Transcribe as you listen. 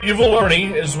Evil Ernie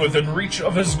is within reach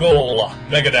of his goal,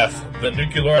 Megadeth, the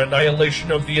nuclear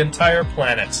annihilation of the entire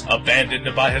planet.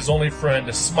 Abandoned by his only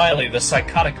friend, Smiley the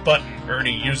Psychotic Button,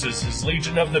 Ernie uses his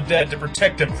Legion of the Dead to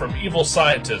protect him from evil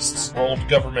scientists, world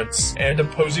governments, and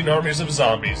opposing armies of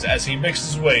zombies as he makes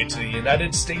his way to the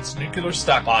United States nuclear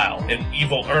stockpile in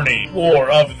Evil Ernie,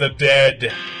 War of the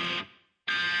Dead.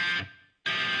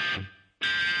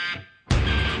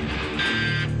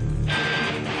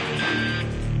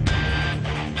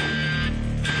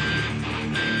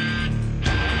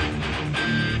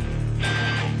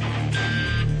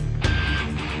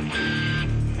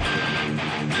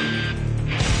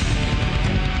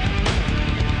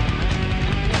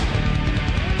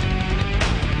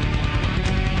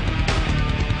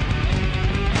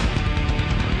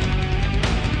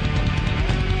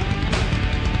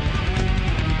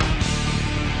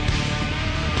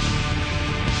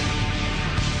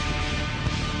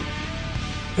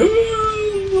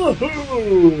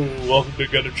 Welcome to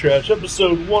Gutter Trash,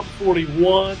 episode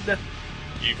 141,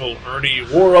 Evil Ernie,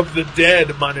 War of the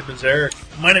Dead. My name is Eric.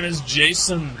 My name is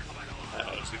Jason.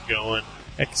 How's it going?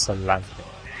 Excellent.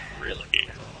 Really?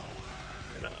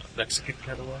 In a Mexican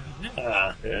kind of way?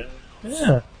 Yeah.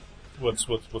 Yeah. What's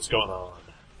going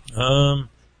on?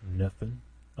 Nothing.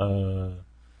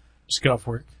 Just got off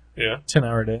work. Yeah.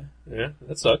 10-hour day. Yeah,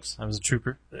 that sucks. I was a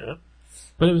trooper. Yeah.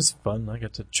 But it was fun. I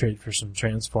got to trade for some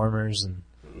Transformers and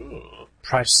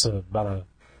price about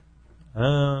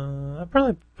I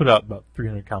probably put out about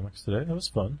 300 comics today. That was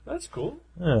fun. That's cool.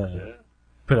 Yeah.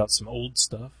 Put out some old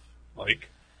stuff. Like?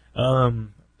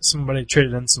 Somebody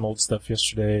traded in some old stuff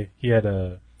yesterday. He had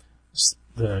the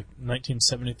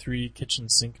 1973 kitchen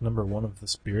sink #1 of the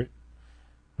Spirit,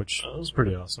 which was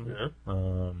pretty awesome.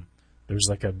 Yeah. There's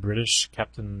like a British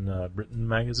Captain Britain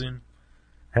magazine.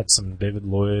 Had some David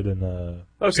Lloyd and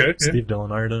Steve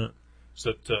Dillon art in it. Is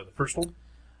that the first one?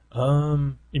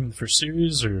 Even the first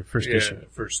series or first issue? Yeah,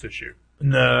 first issue.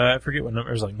 No, I forget what number.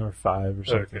 It was like number 5 or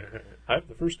something. Okay. I have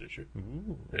the first issue.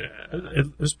 Ooh. Yeah.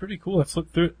 It was pretty cool. I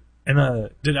flipped through it. And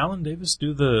did Alan Davis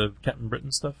do the Captain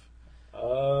Britain stuff?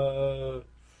 The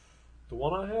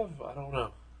one I have? I don't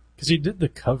know. Because he did the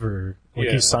cover.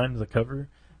 Yeah. He signed the cover.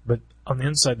 But on the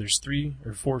inside, there's 3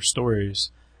 or 4 stories.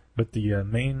 But the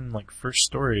main, first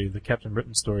story, the Captain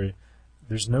Britain story,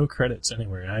 there's no credits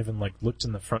anywhere. I even, looked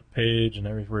in the front page and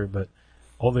everywhere, but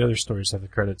all the other stories have the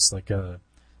credits.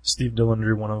 Steve Dillon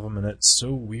drew one of them, and it's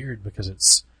so weird because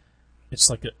it's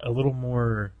like a little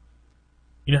more...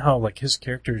 You know how, his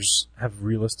characters have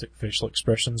realistic facial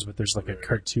expressions, but there's, a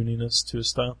cartooniness to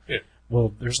his style? Yeah.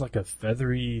 Well, there's, a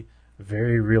feathery,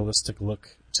 very realistic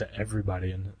look to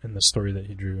everybody in the story that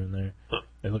he drew in there. Huh.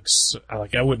 It looks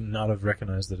I would not have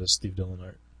recognized it as Steve Dillon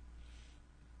art.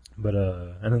 But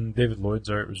and then David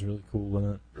Lloyd's art was really cool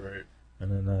in it. Right.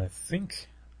 And then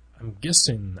I'm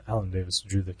guessing Alan Davis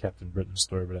drew the Captain Britain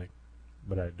story,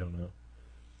 but I don't know.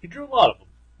 He drew a lot of them.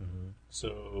 Mm-hmm.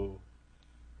 So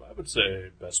I would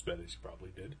say best bet is he probably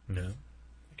did. Yeah.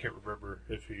 I can't remember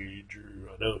if he drew.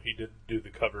 I know he didn't do the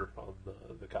cover on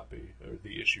the copy or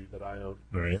the issue that I own.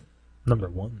 Right.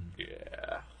 #1.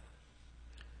 Yeah.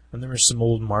 And there was some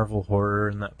old Marvel horror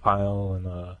in that pile,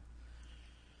 and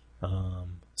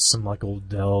some old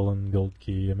Dell and Gold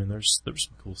Key. I mean, there was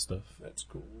some cool stuff. That's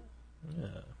cool.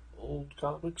 Yeah. Old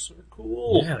comics are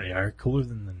cool. Yeah, they are cooler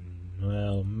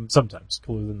sometimes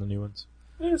cooler than the new ones.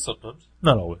 Yeah, sometimes.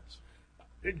 Not always.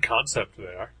 In concept, they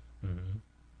are. Mm-hmm.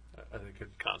 I think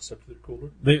in concept they're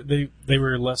cooler. They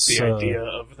were less... The idea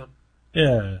of them.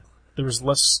 Yeah. There was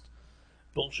less...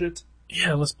 Bullshit?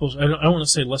 Yeah, less bullshit. I don't want to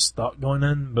say less thought going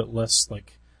in, but less,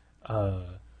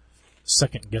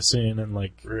 second guessing and,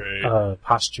 right.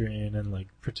 Posturing and,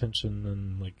 pretension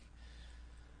and,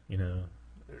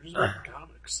 They're just like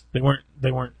comics. They weren't,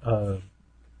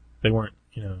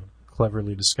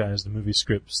 cleverly disguised movie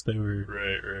scripts. They were...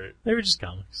 Right. They were just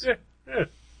comics. Yeah.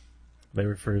 They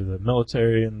were for the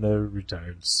military and the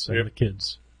retireds and the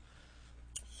kids.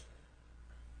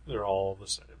 They're all the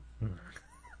same.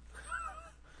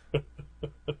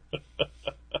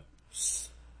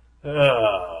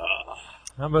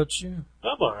 How about you?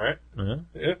 I'm alright. Yeah?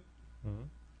 Yeah. Mm-hmm.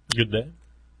 Good day?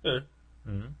 Yeah.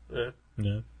 Mm-hmm.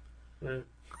 Yeah. Yeah.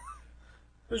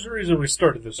 There's a reason we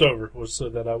started this over, was so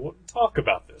that I wouldn't talk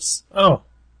about this. Oh.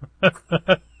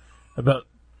 About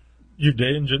your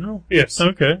day in general? Yes.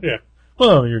 Okay. Yeah.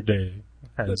 Well, your day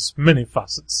has many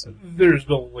facets. There's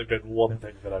only been one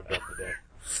thing that I've done today.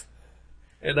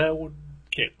 And I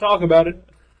can't talk about it.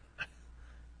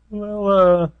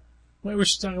 Well, maybe we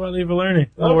should talk about Evil Ernie.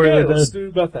 Okay, let's do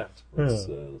about that. Let's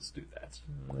do that.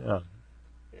 Yeah.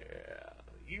 Yeah.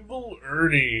 Evil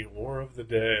Ernie, War of the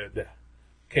Dead.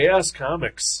 Chaos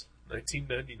Comics,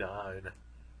 1999.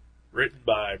 Written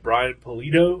by Brian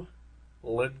Pulido,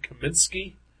 Len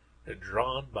Kaminsky, and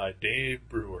drawn by Dave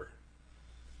Brewer.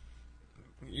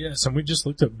 Yes, and we just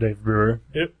looked up Dave Brewer.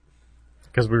 Yep.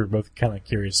 Because we were both kind of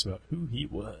curious about who he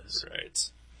was.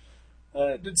 Right.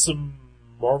 Did some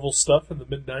Marvel stuff in the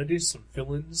mid-90s, some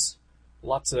fill-ins.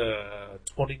 Lots of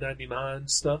 2099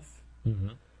 stuff. Mm-hmm.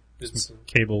 Did some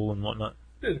Cable and whatnot.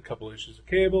 Did a couple issues of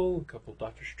Cable, a couple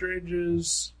Doctor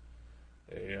Stranges,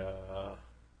 a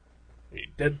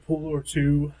Deadpool or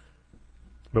two.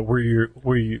 But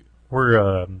the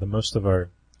most of our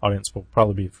audience will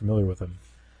probably be familiar with him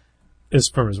is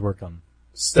from his work on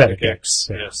Static X.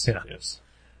 Yes, Yeah. yes.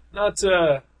 Not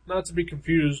to be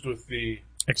confused with the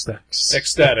Ecstatics.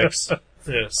 Ecstatics.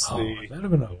 Yes, Oh, the that would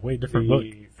have been a way different book.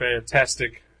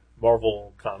 fantastic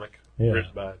Marvel comic Yeah.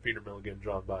 written by Peter Milligan,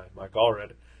 drawn by Mike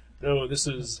Allred. No, this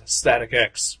is Static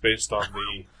X, based on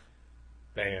the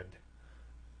band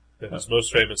that is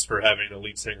most famous for having a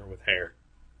lead singer with hair.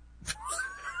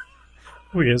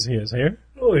 Oh, he has hair?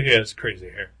 Oh, he has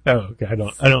crazy hair. Oh, okay. I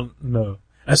don't know.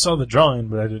 I saw the drawing,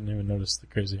 but I didn't even notice the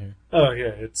crazy hair. Oh yeah,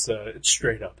 it's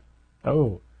straight up.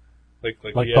 Oh, Like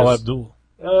he Paul has, Abdul.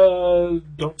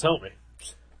 don't tell me.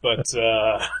 But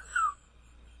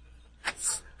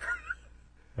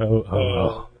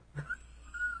Oh.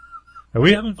 Are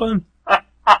we having fun?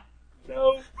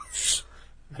 no,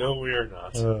 we are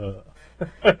not. No,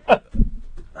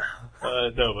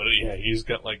 but yeah, he's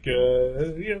got like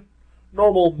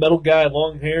normal metal guy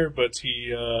long hair, but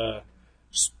he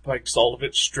spikes all of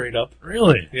it straight up.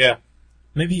 Really? Yeah.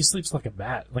 Maybe he sleeps like a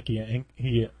bat. Like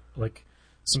he like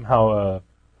somehow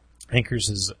anchors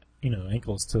his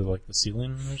ankles to like the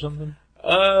ceiling or something.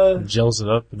 And gels it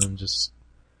up and then just.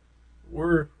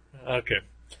 We're okay.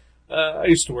 I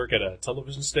used to work at a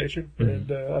television station,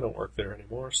 and I don't work there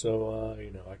anymore. So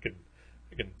I can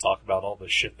talk about all the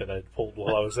shit that I pulled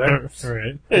while I was there.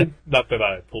 Right. And not that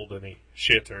I pulled any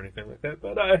shit or anything like that,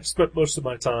 but I spent most of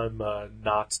my time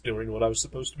not doing what I was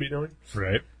supposed to be doing,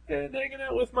 Right. and hanging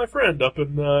out with my friend up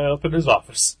in his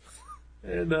office.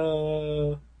 And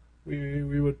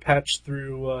we would patch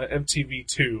through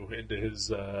MTV2 into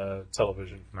his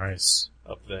television Nice.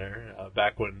 up there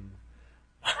back when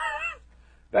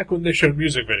they showed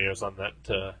music videos on that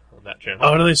channel.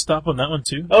 Oh, do they stop on that one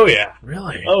too? Oh yeah.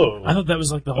 Really? Oh. I thought that was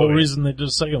like the whole yeah. reason they did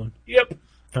a second one. Yep.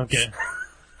 Okay.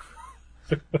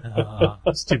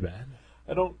 That's too bad.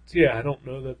 I don't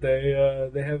know that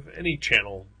they have any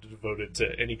channel devoted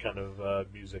to any kind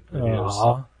of music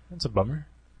videos. That's a bummer.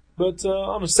 But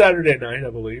on a Saturday night, I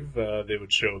believe they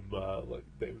would show like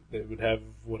they would have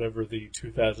whatever the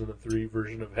 2003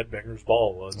 version of Headbangers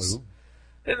Ball was. Ooh.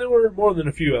 And there were more than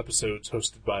a few episodes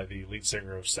hosted by the lead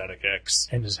singer of Static X.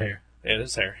 And his hair.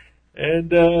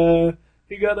 And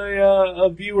he got a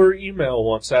viewer email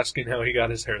once asking how he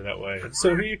got his hair that way. And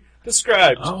so he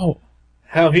described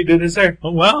how he did his hair.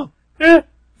 Oh, wow. Yeah.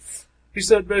 He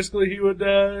said basically he would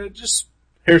just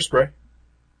hairspray.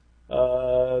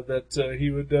 He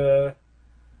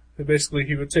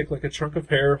would take like a chunk of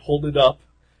hair, hold it up,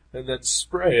 and then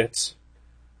spray it.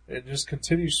 And just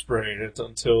continue spraying it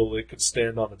until it could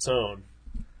stand on its own.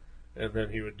 And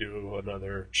then he would do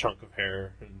another chunk of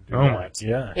hair and do that. My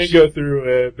gosh. And go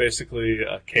through basically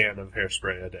a can of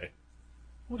hairspray a day.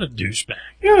 What a douchebag.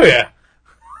 Oh yeah.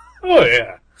 Oh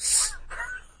yeah.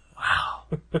 Wow.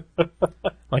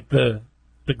 Like the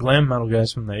glam metal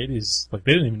guys from the 80s, like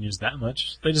they didn't even use that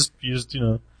much. They just used,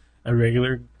 a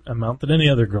regular amount that any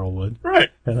other girl would. Right.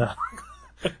 And,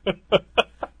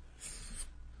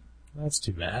 that's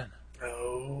too bad.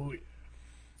 Oh, yeah.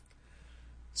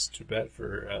 It's too bad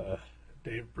for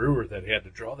Dave Brewer that he had to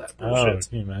draw that bullshit. Oh,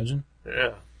 can you imagine?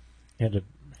 Yeah. He had to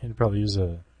probably use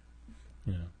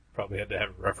Probably had to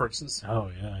have references. Oh,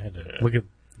 yeah, I had to look at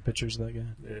the pictures of that guy.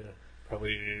 Yeah.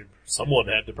 Probably someone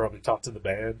had to talk to the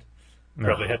band.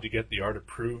 Probably had to get the art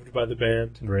approved by the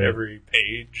band. Right. Every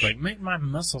page. Like, make my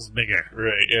muscles bigger.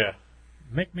 Right, yeah.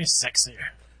 Make me sexier.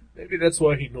 Maybe that's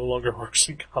why he no longer works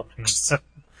in comics.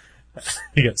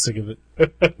 He got sick of it.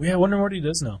 Yeah, I wonder what he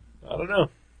does now. I don't know.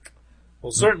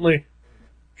 Well, certainly,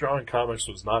 drawing comics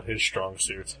was not his strong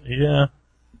suit. Yeah.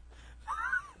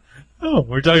 Oh,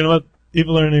 we're talking about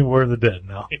Evil Ernie War of the Dead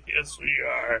now. Yes, we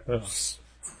are.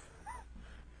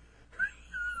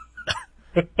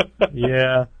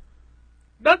 Yeah.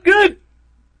 Not good.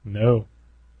 No.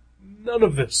 None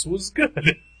of this was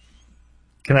good.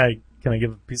 Can I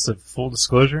give a piece of full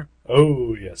disclosure?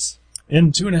 Oh, yes.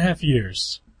 In 2.5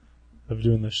 years of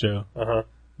doing this show,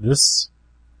 this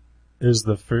is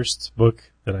the first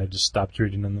book that I just stopped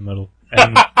reading in the middle.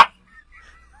 And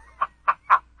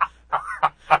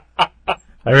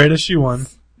I read issue 1,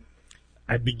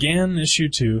 I began issue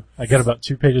 2. I got about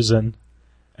 2 pages in,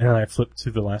 and then I flipped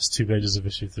to the last 2 pages of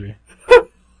issue 3.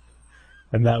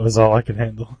 And that was all I could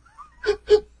handle.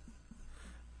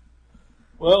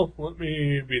 Well, let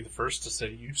me be the first to say,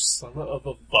 you son of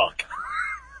a fuck.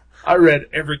 I read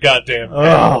every goddamn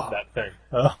panel of that thing.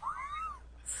 Oh.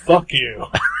 Fuck you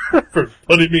for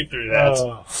putting me through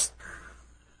that.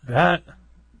 That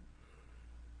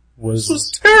This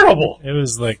was terrible. It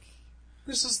was like...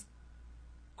 This is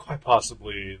quite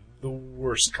possibly the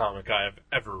worst comic I have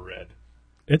ever read.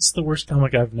 It's the worst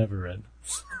comic I've never read.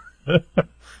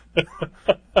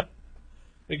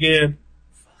 Again,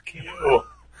 fuck you.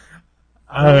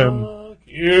 Fuck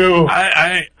you.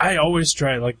 I always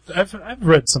try, like, I've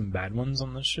read some bad ones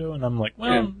on this show, and I'm like,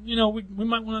 well, we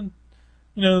might want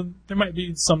to, there might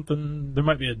be something, there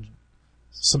might be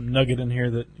some nugget in here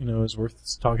that, is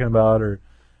worth talking about, or,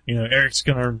 Eric's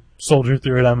gonna soldier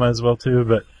through it, I might as well too,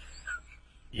 but,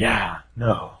 yeah,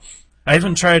 no. I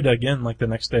even tried again, like, the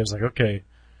next day, I was like, okay,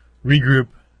 regroup,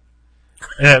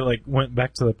 and I, like, went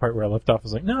back to the part where I left off, I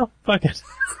was like, no, fuck it.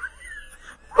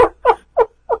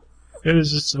 It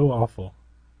was just so awful.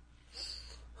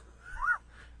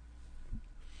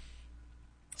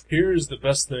 Here's the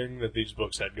best thing that these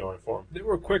books had going for them. They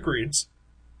were quick reads.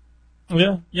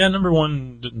 Yeah, number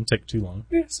 1 didn't take too long.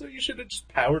 Yeah, so you should have just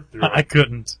powered through it. I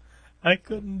couldn't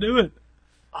do it.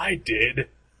 I did.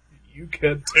 You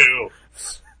could too.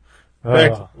 In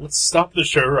fact, let's stop the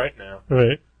show right now.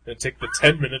 Right. And take the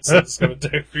 10 minutes that it's going to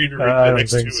take for you to read the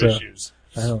next 2 issues.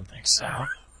 I don't think so.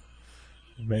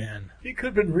 Man. You could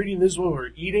have been reading this while we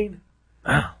were eating.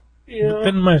 Oh. Yeah.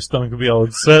 Then my stomach would be all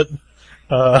upset.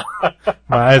 My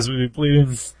eyes would be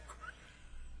bleeding.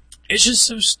 It's just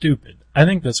so stupid. I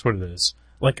think that's what it is.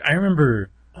 Like, I remember...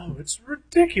 Oh, it's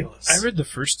ridiculous. I read the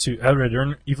first 2... I read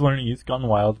Evil Ernie Youth Gone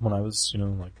Wild when I was,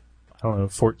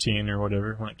 14 or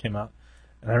whatever, when it came out.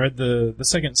 And I read the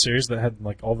second series that had,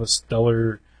 like, all the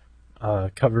stellar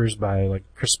covers by, like,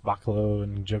 Chris Bachalo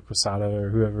and Joe Quesada or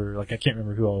whoever. Like, I can't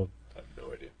remember who all... I have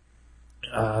no idea.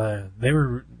 They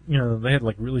were, they had,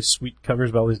 like, really sweet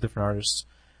covers by all these different artists.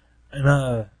 And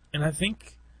I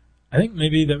think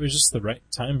maybe that was just the right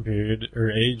time period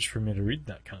or age for me to read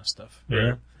that kind of stuff.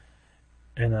 Right.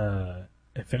 And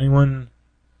if anyone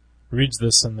reads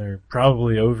this and they're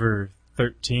probably over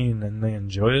 13 and they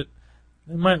enjoy it,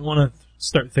 they might want to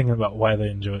start thinking about why they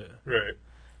enjoy it. Right.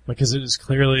 Because it is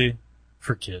clearly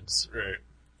for kids. Right.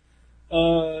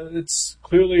 It's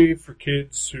clearly for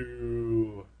kids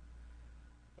who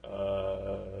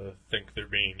think they're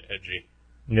being edgy.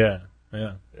 Yeah.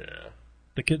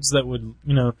 The kids that would,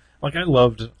 like, I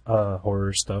loved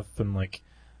horror stuff and, like,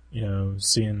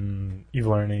 seeing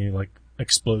Evil Ernie, like,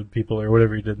 explode people or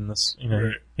whatever he did in this.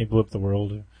 Right. He blew up the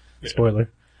world. Yeah. Spoiler.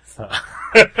 How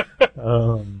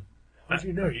do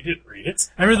you know? You didn't read it?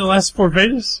 I read the last 4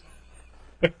 pages.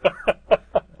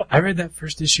 I read that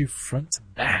first issue front to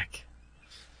back.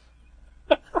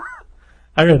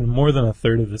 I read more than a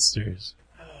third of this series.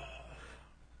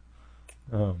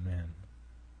 Oh, man.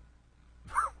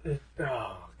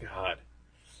 Oh, God.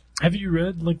 Have you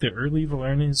read, like, the early Evil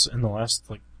Ernies in the last,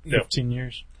 like, 15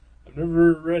 years? I've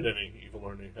never read any Evil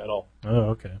Ernie at all.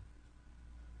 Oh, okay.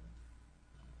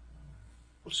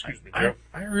 Excuse me, Joe.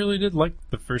 I really did like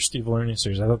the first Evil Ernie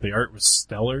series. I thought the art was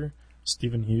stellar.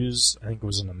 Stephen Hughes, I think,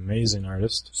 was an amazing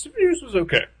artist. Stephen Hughes was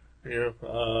okay.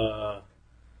 I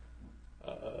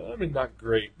mean, not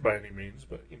great by any means,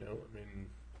 but,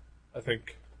 I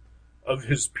think of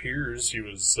his peers, he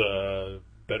was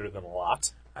better than a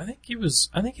lot. I think he was.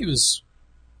 I think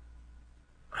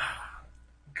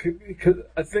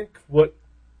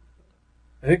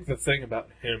the thing about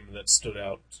him that stood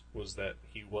out was that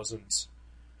he wasn't,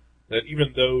 that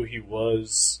even though he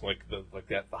was at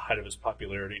the height of his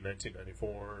popularity,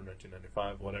 1994,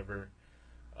 1995, whatever,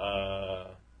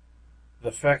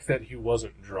 the fact that he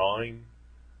wasn't drawing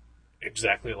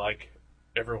exactly like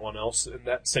everyone else in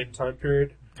that same time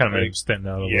period kind of made him stand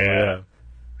out a little. Yeah,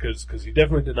 because he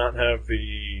definitely did not have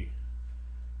the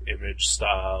image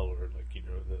style or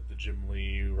the Jim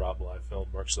Lee, Rob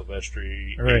Liefeld, Mark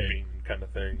Silvestri, right, aping kind of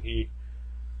thing. It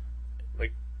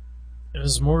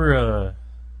was more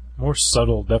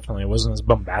subtle, definitely. It wasn't as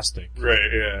bombastic.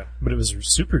 Right, yeah. But it was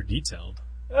super detailed.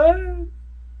 I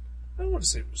don't want to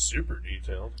say it was super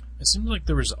detailed. It seemed like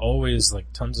there was always,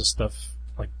 like, tons of stuff,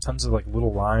 like, tons of, like,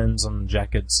 little lines on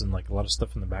jackets and, like, a lot of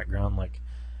stuff in the background, like,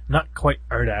 not quite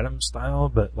Art Adams style,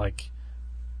 but, like,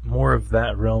 more of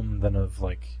that realm than of,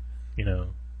 like,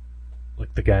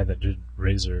 like the guy that did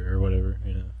Razor or whatever, I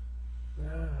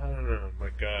don't know.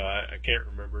 I can't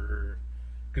remember,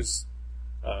 because,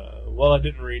 while I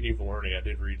didn't read Evil Ernie, I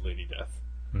did read Lady Death,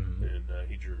 mm-hmm. and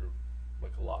he drew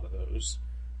like a lot of those.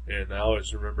 And I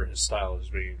always remember his style as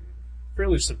being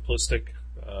fairly simplistic,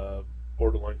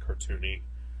 borderline cartoony.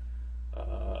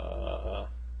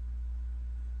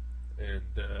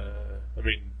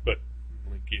 But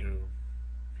like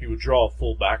he would draw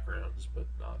full backgrounds, but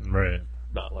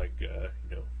not like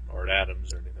Art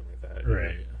Adams or anything like that.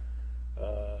 Right.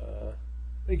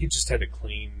 I think he just had a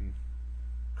clean,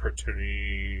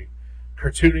 cartoony,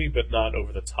 but not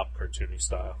over the top cartoony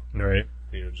style. Right.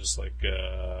 Just like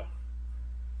kind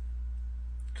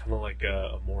of like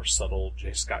a more subtle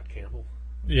J. Scott Campbell.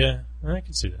 Yeah, I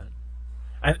can see that.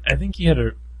 I think he had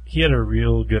a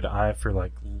real good eye for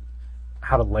like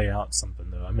how to lay out something,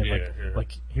 though. I mean,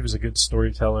 like he was a good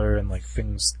storyteller, and like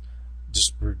things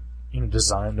just were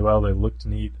designed well. They looked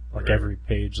neat. Like every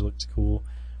page looked cool.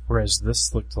 Whereas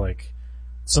this looked like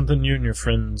something you and your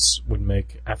friends would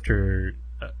make after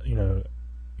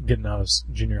getting out of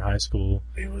junior high school.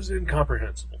 It was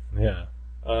incomprehensible. Yeah.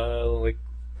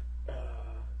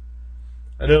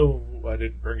 I know I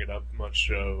didn't bring it up much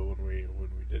when we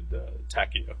did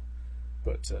Takio,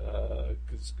 but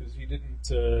because he didn't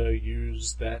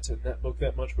use that in that book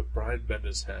that much. But Brian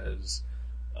Bendis has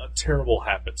a terrible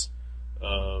habit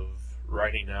of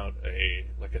writing out a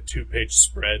 2-page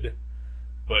spread,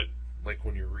 but like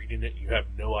when you're reading it, you have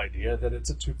no idea that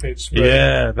it's a 2-page spread.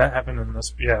 Yeah, that happened in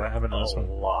this. Yeah, that happened in this one.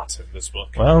 A lot in this book.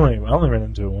 Well, I only ran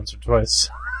into it once or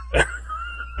twice.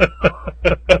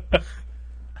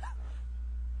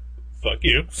 Fuck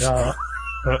you.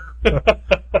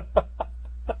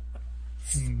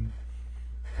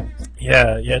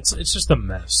 Yeah, it's just a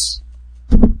mess.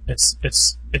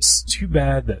 It's too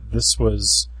bad that this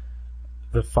was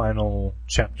the final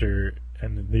chapter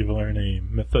in the Evil Ernie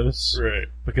mythos. Right.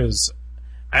 Because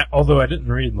although I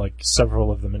didn't read like several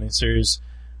of the miniseries,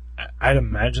 I'd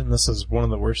imagine this is one of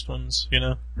the worst ones,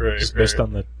 Right. Just based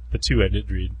on the two I did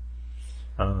read.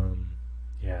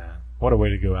 Yeah. What a way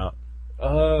to go out.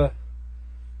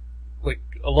 Like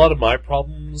a lot of my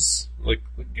problems, like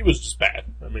it was just bad.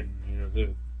 I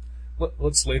mean,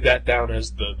 let's lay that down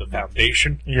as the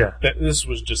foundation. Yeah. That this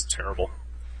was just terrible.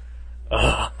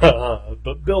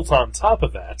 But built on top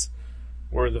of that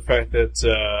were the fact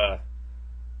that,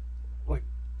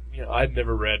 I'd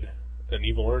never read an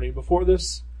Evil Ernie before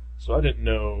this, so I didn't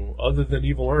know, other than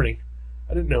Evil Ernie,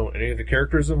 I didn't know any of the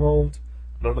characters involved.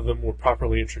 None of them were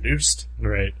properly introduced.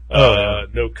 Right.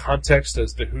 No context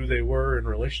as to who they were in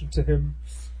relation to him.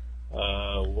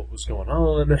 What was going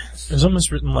on. It was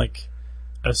almost written like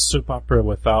a soap opera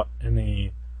without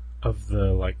any of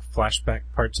the like flashback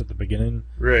parts at the beginning.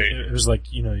 Right. It was like,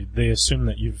 they assume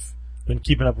that you've been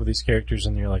keeping up with these characters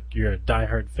and you're a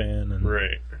diehard fan, and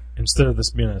right. Instead of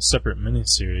this being a separate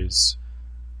miniseries,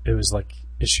 it was like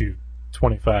issue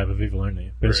 25 of Evil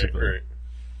Ernie, basically. Right.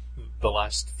 The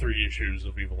last 3 issues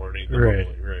of Evil Ernie. Right.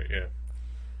 Yeah.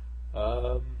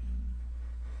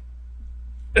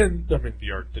 And, I mean,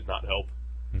 the art did not help.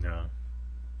 No.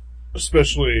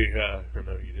 Especially, I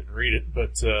know you didn't read it,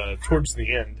 but towards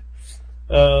the end,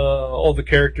 all the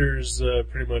characters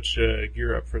pretty much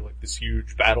gear up for like this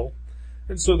huge battle.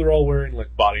 And so they're all wearing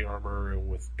like body armor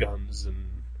with guns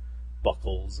and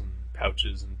buckles and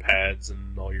pouches and pads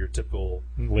and all your typical...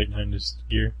 late 90s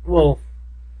gear. Well,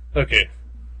 okay.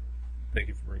 Thank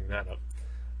you for bringing that up.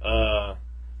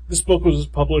 This book was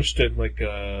published in like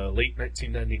late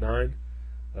 1999.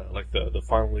 Like the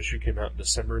final issue came out in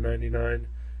December 99.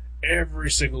 Every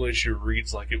single issue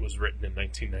reads like it was written in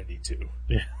 1992.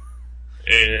 Yeah.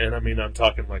 And I mean, I'm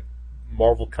talking like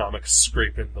Marvel Comics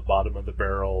scraping the bottom of the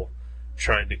barrel,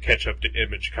 trying to catch up to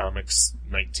Image Comics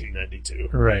 1992.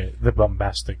 Right. The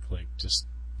bombastic, like, just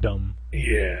dumb.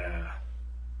 Yeah.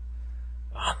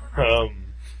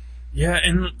 Yeah,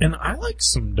 and I like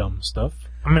some dumb stuff.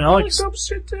 I mean, I like dumb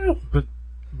shit too. But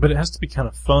it has to be kind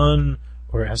of fun,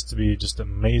 or it has to be just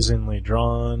amazingly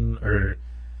drawn, or...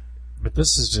 But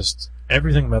this is just...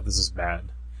 Everything about this is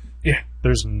bad. Yeah.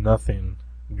 There's nothing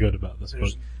good about this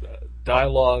book.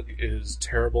 Dialogue is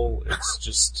terrible. It's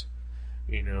just,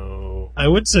 I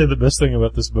would say the best thing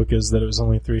about this book is that it was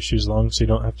only 3 issues long, so you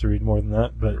don't have to read more than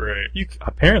that. But right.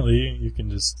 Apparently, you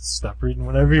can just stop reading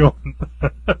whenever you want.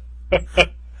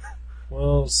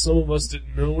 Well, some of us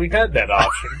didn't know we had that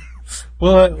option.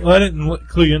 Well, I didn't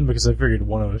clue you in because I figured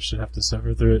one of us should have to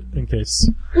suffer through it in case,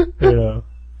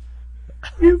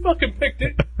 You fucking picked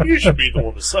it. You should be the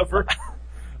one to suffer.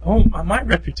 Oh, my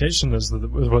reputation is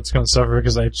what's going to suffer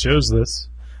because I chose this.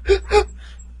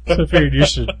 So I figured you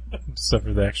should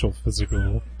suffer the actual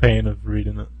physical pain of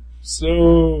reading it.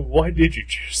 So, why did you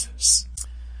choose this?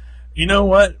 You know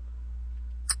what?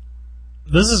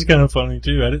 This is kind of funny,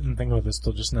 too. I didn't think about this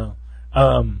till just now.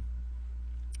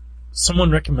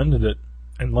 Someone recommended it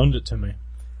and loaned it to me.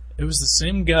 It was the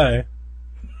same guy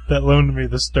that loaned me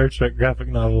the Star Trek graphic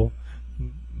novel,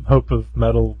 Hope of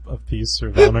Metal of Peace or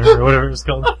of Honor or whatever it was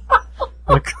called.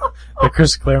 The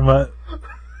Chris Claremont.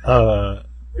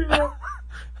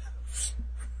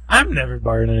 I'm never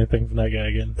borrowing anything from that guy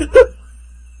again.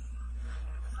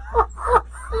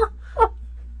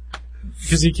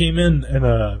 Because he came in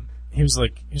and he was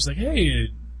like,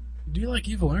 hey, do you like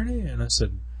Evil Ernie? And I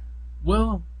said,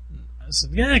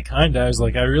 yeah, kinda. I was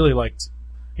like, I really liked,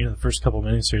 the first couple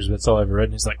miniseries, but that's all I ever read.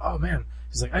 And he's like, oh man,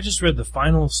 I just read the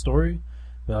final story,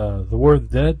 the War of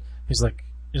the Dead. He's like,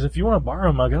 if you want to borrow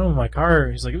them, I'll get them in my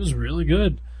car. He's like, it was really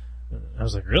good. I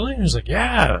was like, really? And he's like,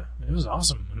 yeah, it was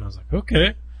awesome. And I was like,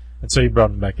 okay. And so he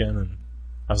brought them back in, and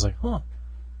I was like,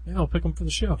 maybe I'll pick them for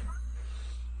the show.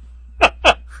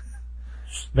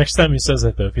 Next time he says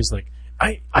that, though, if he's like,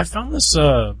 I found this,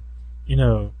 book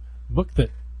that,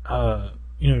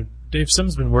 Dave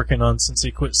Sim's been working on since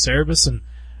he quit Cerebus, and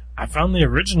I found the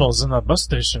originals in the bus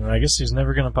station, and I guess he's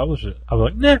never going to publish it. I'll be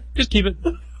like, nah, just keep it.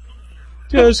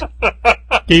 Just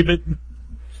keep it.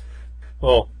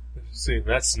 Well, see, in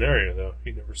that scenario, though,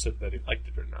 he never said that he liked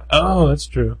it or not. Oh, that's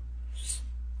true.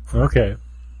 Okay.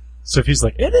 So if he's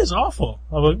like, it is awful,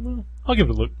 I'll be like, I'll give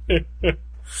it a look.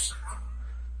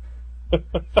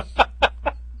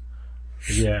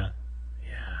 Yeah.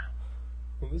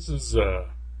 Well, this is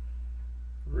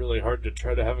really hard to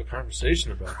try to have a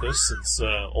conversation about this since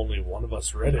only one of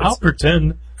us read it. I'll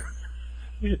pretend.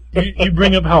 You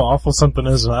bring up how awful something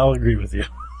is, and I'll agree with you.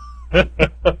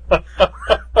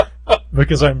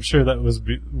 Because I'm sure that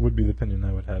would be the opinion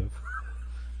I would have.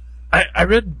 I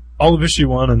read all of issue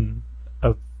 1 and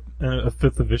a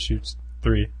fifth of issue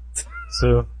 3,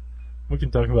 so we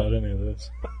can talk about any of this.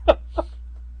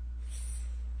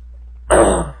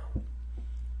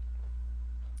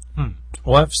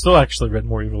 Well, I've still actually read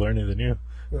more Evil Ernie than you.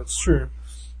 That's true.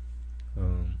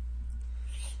 You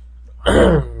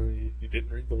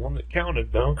didn't read the one that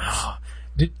counted, though.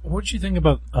 What did you think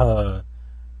about the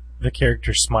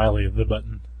character Smiley of the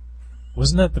Button?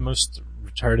 Wasn't that the most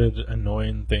retarded,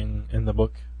 annoying thing in the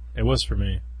book? It was for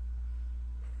me.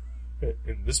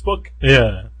 In this book?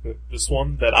 Yeah. This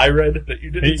one that I read that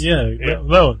you didn't? Yeah. That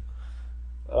one.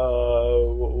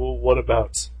 What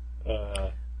about?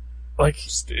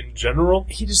 Just in general?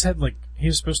 He just had he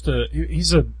was supposed to.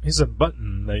 He's a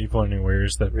button that Evil Ernie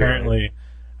wears that apparently, right.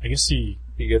 I guess he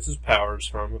gets his powers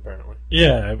from apparently.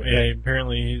 Yeah.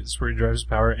 Apparently it's where he drives his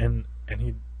power, and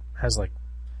he has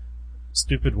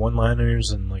stupid one-liners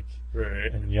and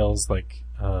right. and yells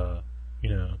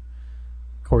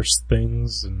coarse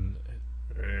things, and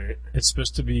right. It's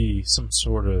supposed to be some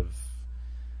sort of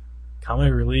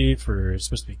comedy relief, or it's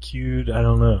supposed to be cute. I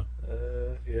don't know.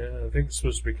 Yeah, I think it's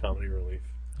supposed to be comedy relief.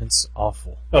 It's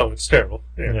awful. Oh, it's terrible.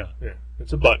 Yeah.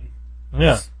 It's a button.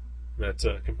 Yeah. That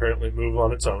can apparently move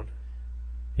on its own.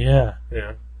 Yeah.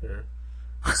 Yeah.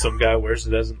 Some guy wears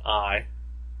it as an eye.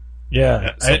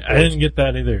 Yeah, I didn't get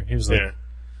that either. He was like,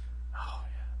 oh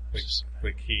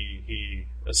yeah, he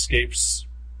escapes.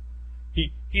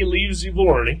 He leaves Evil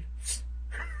Ernie.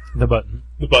 The Button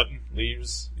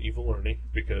leaves Evil Ernie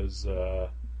because I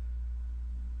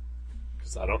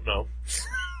don't know.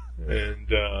 And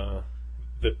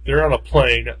they're on a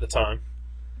plane at the time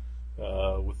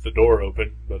with the door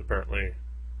open, but apparently,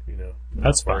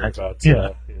 that's fine. About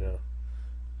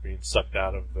being sucked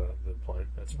out of the plane.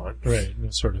 That's fine. Right.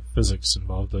 There's sort of physics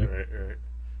involved there. Right.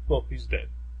 Well, he's dead.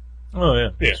 Oh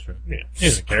yeah, that's true. Yeah. He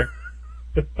doesn't care.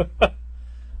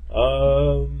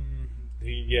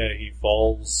 He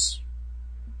falls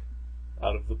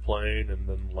out of the plane and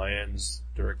then lands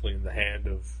directly in the hand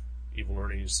of Evil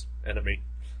Ernie's enemy.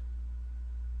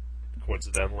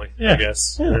 Coincidentally, yeah. I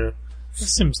guess. Yeah. It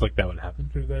seems like that would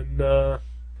happen. Who then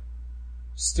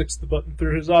sticks the button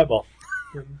through his eyeball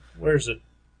and wears it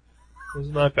as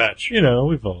an eye patch.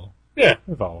 We've all.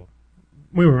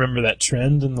 We remember that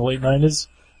trend in the late 90s.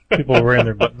 People were wearing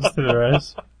their buttons through their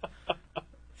eyes.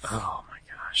 Oh my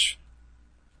gosh.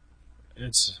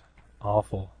 It's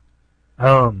awful.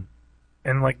 And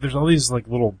there's all these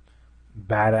little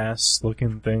badass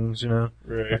looking things,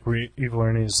 Right. Like where Evil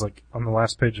Ernie's on the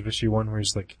last page of issue 1 where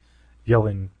he's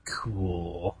yelling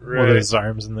cool right. with his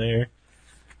arms in the air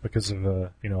because of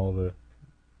all the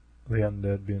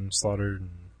undead being slaughtered. And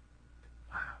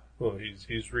well,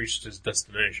 he's reached his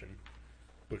destination,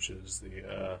 which is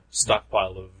the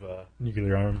stockpile of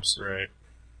nuclear arms. Right.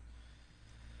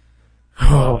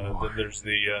 Then there's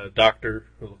the doctor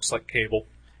who looks like Cable.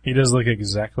 He does look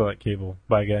exactly like Cable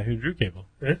by a guy who drew Cable.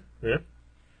 Yeah.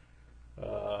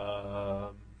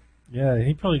 Yeah,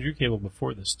 he probably drew Cable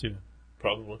before this too.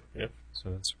 Probably, yeah.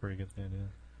 So that's where you get the idea.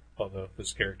 Although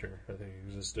this character, I think,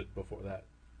 existed before that.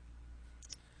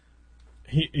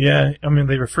 Yeah, I mean,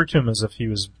 they refer to him as if he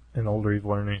was in older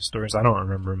Evil Ernie stories. I don't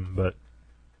remember him, but...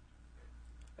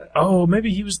 Oh,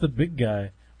 maybe he was the big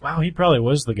guy. Wow, he probably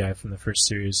was the guy from the first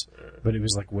series, but it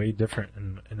was like way different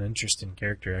and an interesting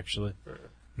character, actually.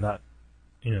 Not,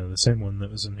 the same one that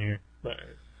was in here. Right.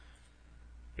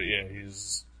 But yeah,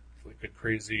 he's like a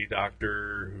crazy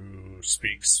doctor who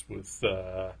speaks with,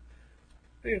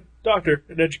 doctor,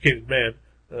 an educated man,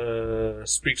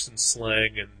 speaks in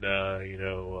slang and,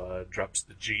 drops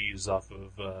the G's off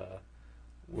of,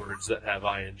 words that have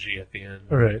ing at the end.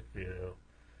 Right.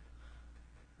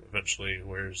 Eventually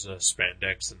wears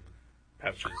spandex and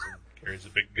pouches and carries a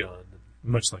big gun.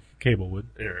 Much like a Cable would.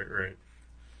 Yeah, right.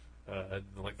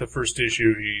 Like the first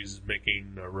issue, he's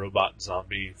making a robot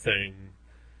zombie thing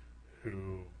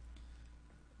who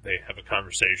they have a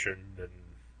conversation and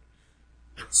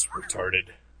it's retarded.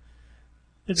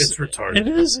 It's retarded. It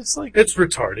is. It's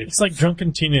retarded. It's like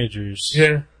drunken teenagers.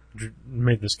 Yeah.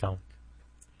 Made this comic.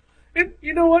 And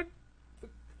you know what? The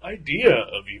idea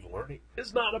of Evil Ernie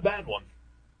is not a bad one.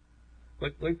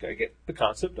 Like I get the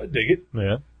concept. I dig it.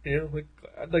 Yeah.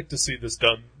 I'd like to see this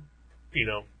done,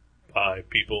 by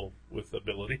people with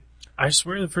ability. I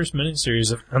swear the first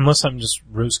miniseries, unless I'm just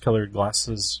rose-colored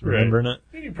glasses remembering it.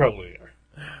 You probably are.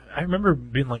 I remember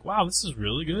being like, wow, this is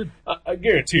really good. I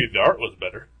guarantee you the art was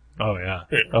better. Oh, yeah.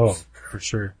 Yeah. Oh, for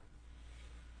sure.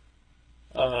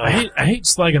 I hate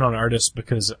slagging on artists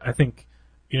because I think,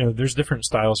 there's different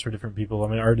styles for different people. I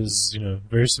mean, art is,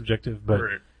 very subjective, but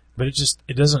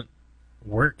it doesn't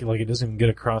work. Like, it doesn't even get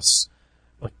across.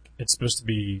 Like, it's supposed to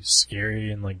be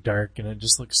scary and, like, dark, and it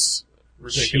just looks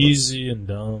ridiculous. Cheesy and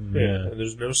dumb. Yeah. And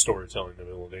there's no storytelling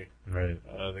ability. Right.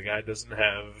 The guy doesn't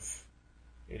have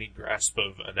any grasp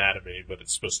of anatomy, but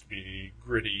it's supposed to be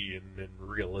gritty and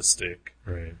realistic.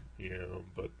 Right.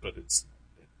 But it's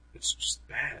just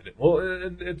bad. Well,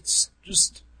 and it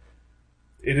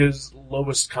is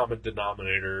lowest common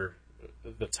denominator,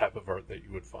 the type of art that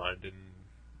you would find in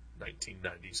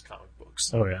 1990s comic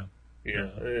books. Oh, yeah.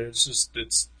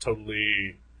 It's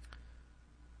totally...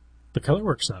 The color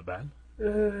work's not bad.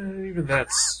 Even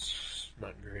that's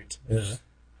not great. Yeah.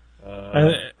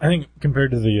 I think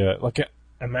compared to the,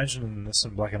 imagine this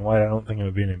in black and white, I don't think it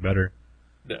would be any better.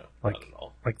 No, not at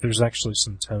all. Like, there's actually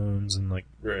some tones and,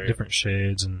 different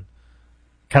shades and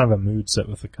kind of a mood set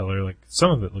with the color. Like, some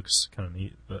of it looks kind of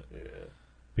neat, but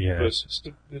yeah,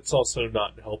 it's also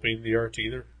not helping the art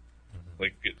either. Mm-hmm.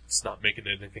 Like, it's not making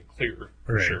it anything clearer,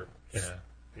 for sure. Yeah.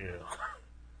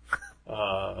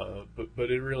 But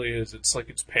it really is. It's like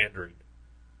it's pandering.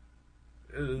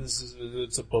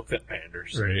 It's a book that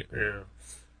panders. Right. Yeah.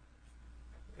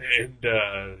 And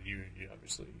you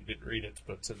obviously you didn't read it,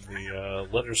 but in the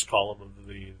letters column of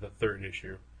the third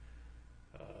issue,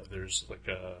 there's like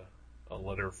a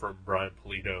letter from Brian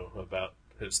Pulido about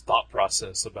his thought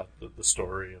process about the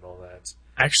story and all that.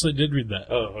 I actually did read that.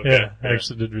 Oh, okay. Yeah, I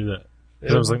actually did read that.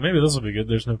 Because I was like, maybe this will be good.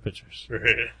 There's no pictures.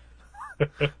 Right.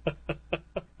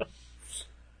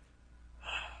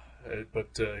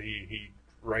 But he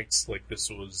writes like this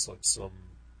was like some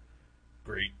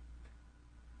great,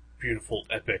 beautiful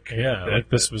epic. Yeah,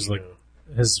 this was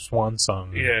his swan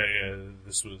song. Yeah.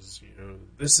 This was,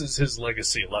 this is his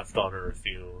legacy left on Earth.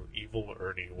 Evil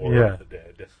Ernie, War of the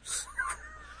Dead.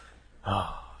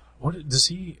 What does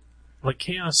he like?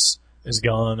 Chaos is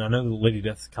gone. I know the Lady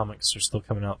Death comics are still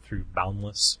coming out through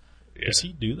Boundless. Yeah. Does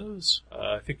he do those?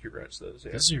 I think he writes those.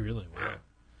 Yeah. Does he really?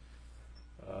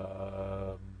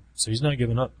 Wow. So he's not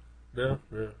giving up. No.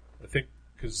 I think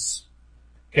because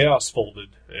Chaos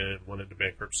folded and went into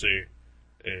bankruptcy,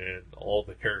 and all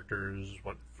the characters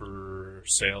went for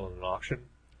sale in an auction.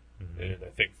 Mm-hmm. And I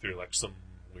think through like some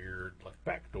weird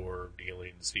backdoor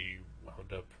dealings, he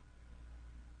wound up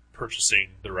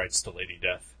purchasing the rights to Lady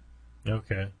Death.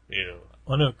 Okay.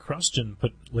 Oh no, CrossGen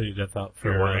put Lady Death out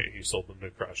for a while. Right, he sold them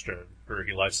to CrossGen, or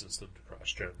he licensed them to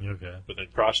CrossGen. Okay. But then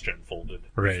CrossGen folded.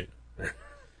 Right.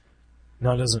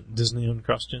 Now, doesn't Disney own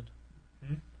CrossGen?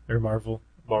 Hmm? Or Marvel?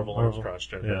 Marvel owns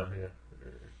CrossGen. Yeah. Or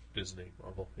Disney,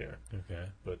 Marvel, yeah. Okay.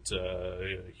 But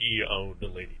he owned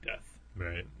Lady Death.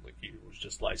 Right. Like he was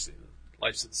just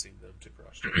licensing them to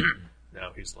CrossGen.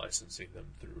 Now he's licensing them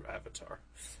through Avatar.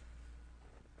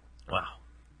 Wow.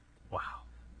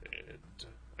 And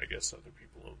I guess other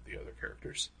people own the other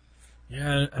characters.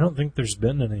 Yeah, I don't think there's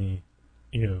been any,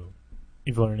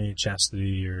 Evil Ernie,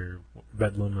 Chastity, or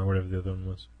Bedlam, or whatever the other one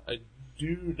was. I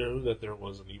do know that there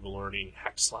was an Evil Ernie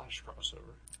Hack Slash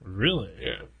crossover. Really?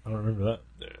 Yeah. I don't remember that.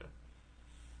 Yeah.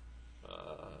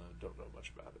 Don't know much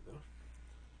about it, though.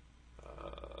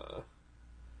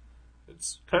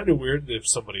 it's kind of weird if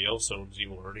somebody else owns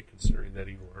Evil Ernie, considering that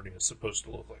Evil Ernie is supposed to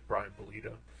look like Brian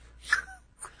Bolito.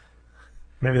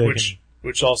 Maybe they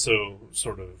Which also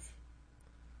sort of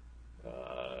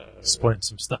explain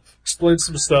some stuff. Explain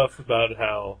some stuff about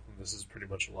how this is pretty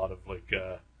much a lot of like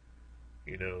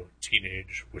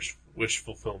teenage wish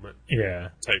fulfillment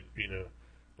type,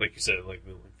 like you said, like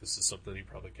this is something he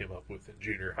probably came up with in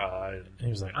junior high, and he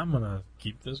was like, I'm gonna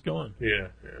keep this going. Yeah.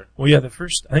 Well, yeah, I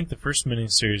think the first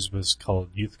miniseries was called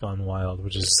Youth Gone Wild,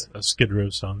 which is a Skid Row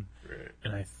song, right.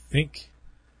 And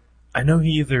I know he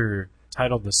either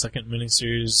titled the second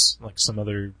miniseries like some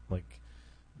other like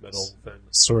metal thing,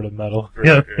 sort of metal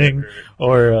thing,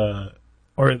 or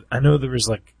I know there was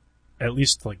like at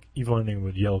least like Evil Ernie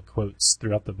would yell quotes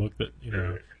throughout the book that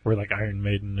were like Iron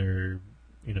Maiden or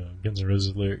Guns N'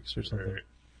 Roses lyrics or something. Right.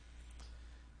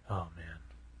 Oh man,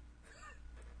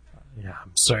 yeah,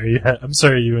 I'm sorry. Yeah, I'm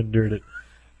sorry you endured it.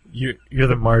 You're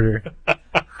the martyr.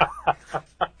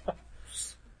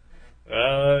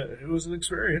 It was an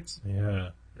experience. Yeah.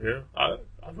 I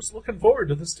was looking forward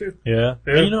to this too. Yeah.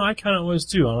 And, I kind of was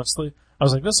too, honestly. I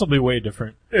was like, this will be way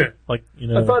different. Yeah. Like,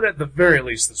 I thought at the very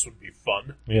least this would be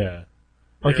fun. Yeah.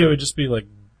 Like it would just be like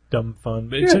dumb fun,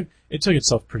 but it took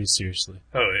itself pretty seriously.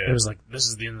 Oh yeah. It was like, this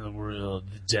is the end of the world,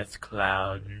 the death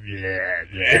cloud. Yeah.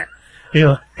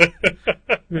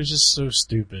 It was just so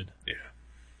stupid. Yeah.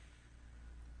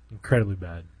 Incredibly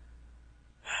bad.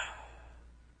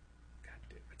 God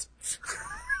damn it.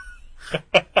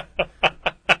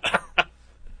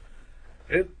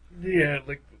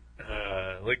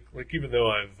 Like even though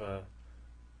I've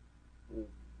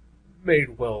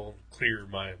made well clear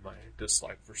my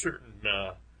dislike for certain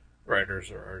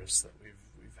writers or artists that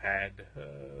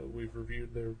we've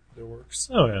reviewed their works.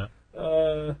 Oh yeah.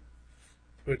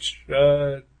 Which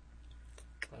I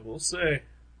will say,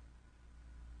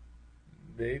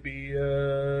 maybe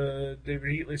David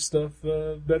Heatley stuff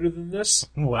better than this.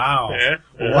 Wow.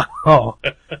 Yeah. Wow.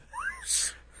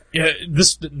 Yeah,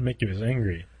 this didn't make you as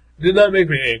angry. Did not make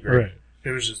me angry. Right.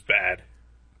 It was just bad.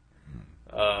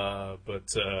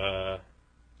 But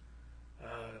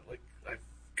I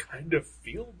kind of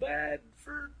feel bad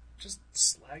for just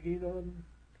slagging on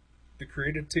the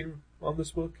creative team on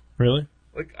this book. Really?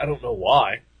 Like, I don't know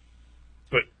why,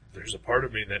 but there's a part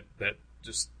of me that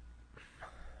just...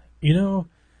 I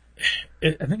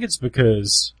think it's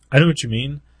because, I know what you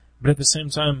mean, but at the same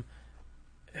time,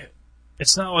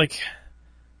 it's not like...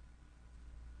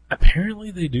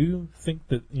 Apparently they do think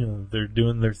that, they're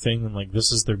doing their thing and, like,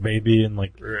 this is their baby and,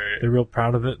 like, right. They're real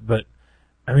proud of it, but,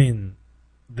 I mean,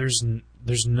 there's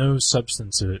no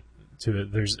substance to it.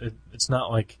 It's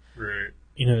not like... Right.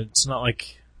 It's not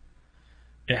like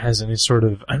it has any sort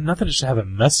of... Not that it should have a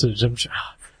message.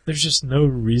 There's just no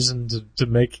reason to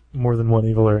make more than one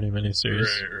Evil Ernie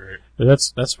miniseries. Right. But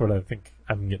that's what I think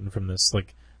I'm getting from this.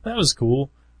 Like, that was cool.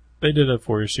 They did a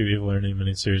 4-issue Evil Ernie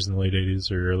miniseries in the late 80s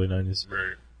or early 90s.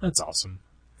 Right. That's awesome.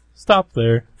 Stop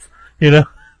there. Well,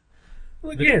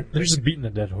 again, they're just beating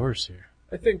a dead horse here.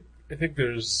 I think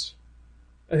there's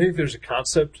a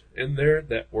concept in there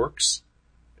that works,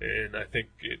 and I think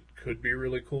it could be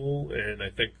really cool, and I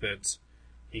think that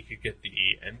he could get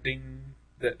the ending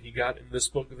that he got in this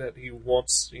book that he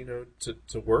wants,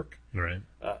 to work. Right.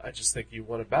 I just think he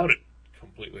went about it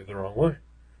completely the wrong way.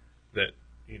 That,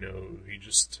 he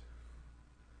just...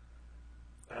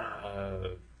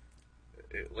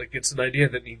 it's an idea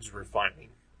that needs refining.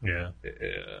 Yeah.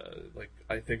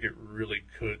 I think it really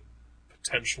could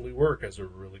potentially work as a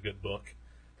really good book,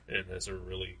 and as a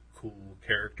really cool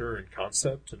character and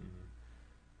concept, and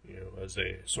as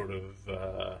a sort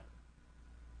of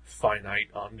finite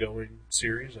ongoing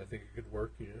series. I think it could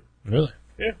work. Really?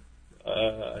 Yeah.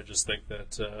 I just think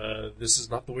that this is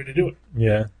not the way to do it.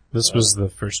 Yeah. This was the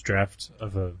first draft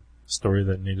of a story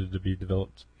that needed to be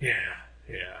developed. Yeah.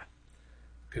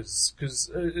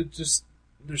 Because it just,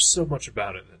 there's so much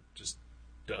about it that just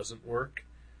doesn't work,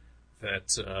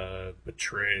 that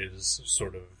betrays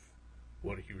sort of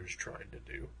what he was trying to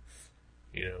do.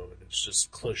 And it's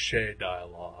just cliche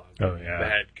dialogue. Oh, yeah.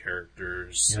 Bad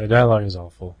characters. Yeah, the dialogue is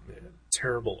awful.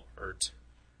 Terrible art.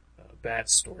 Bad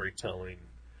storytelling.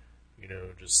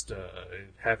 Just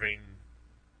having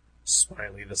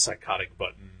Smiley the Psychotic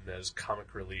Button as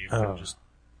comic relief and just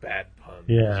bad puns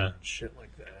and shit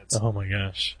like that. Oh my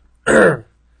gosh. But,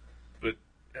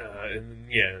 and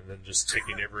then just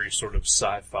taking every sort of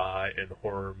sci-fi and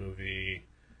horror movie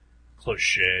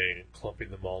cliche and clumping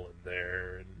them all in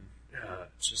there, and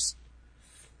it's just...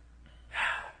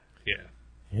 Yeah.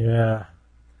 Yeah.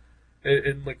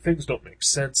 And things don't make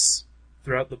sense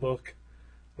throughout the book.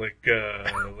 Like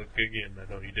again,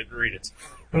 I know you didn't read it,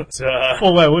 but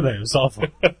Well, why would I? It was awful.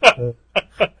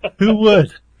 Who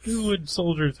would? Who would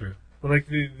soldier through? like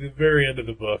the very end of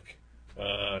the book,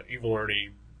 Evil Ernie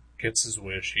gets his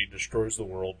wish. He destroys the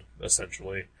world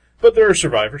essentially, but there are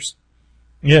survivors.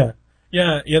 Yeah.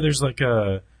 There's like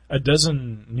a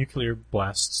dozen nuclear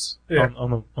blasts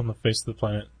on the face of the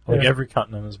planet. Like every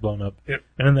continent is blown up. Yep.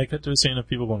 And then they cut to a scene of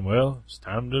people going, "Well, it's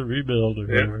time to rebuild," or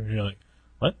whatever. And you're like,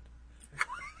 "What?"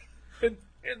 And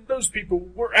those people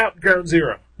were at Ground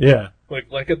Zero. Yeah.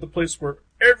 Like at the place where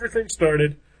everything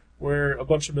started, where a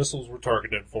bunch of missiles were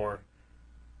targeted for.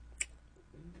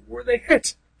 Were they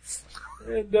hit?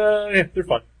 And they're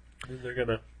fine. And they're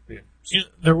gonna. Yeah.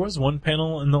 There was one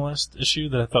panel in the last issue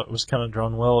that I thought was kind of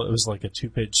drawn well. It was like a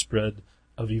 2-page spread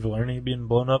of Evil Ernie being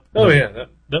blown up. Oh yeah,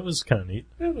 that was kind of neat.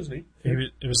 That was neat.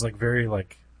 It was like very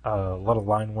like a lot of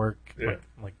line work. Yeah.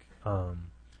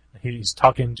 He's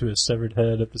talking to his severed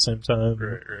head at the same time.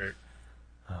 Right.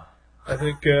 I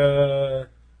think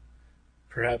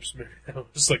perhaps maybe that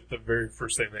was like the very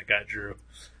first thing that guy drew,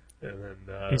 and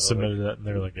then he submitted that, and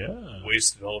they're like, "Yeah."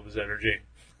 Wasted all of his energy,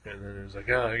 and then it was like,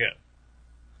 "Oh, I got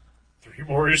 3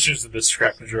 more issues of this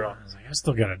crap to draw." I was like, "I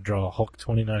still got to draw Hulk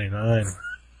 2099."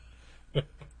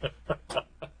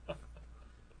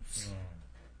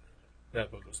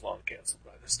 That book was long canceled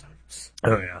by this time.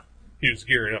 Oh yeah. He was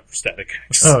gearing up for Static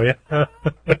X. Oh yeah.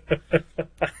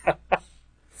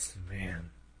 Man.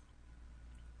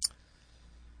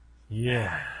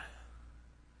 Yeah.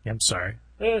 I'm sorry.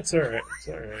 It's alright. It's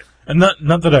alright. And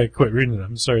not that I quit reading it.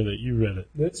 I'm sorry that you read it.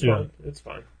 It's fine. It's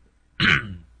fine.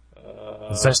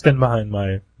 As I stand behind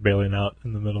my bailing out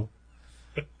in the middle.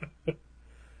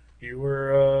 You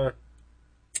were,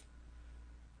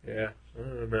 yeah, I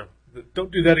don't know.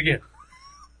 Don't do that again.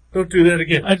 Don't do that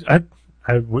again.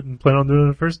 I wouldn't plan on doing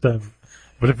it the first time.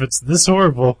 But if it's this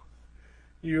horrible.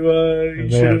 You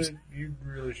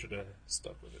really should have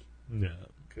stuck with it. Yeah.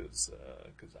 Because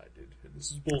I did. And this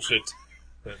is bullshit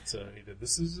that he did.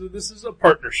 This is a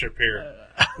partnership here.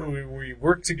 We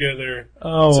work together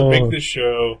to make this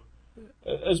show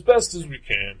as best as we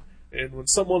can. And when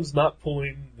someone's not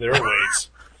pulling their weight,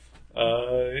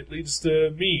 it leads to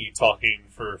me talking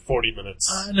for 40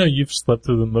 minutes. I know you've slept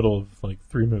through the middle of like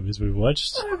 3 movies we've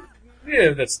watched.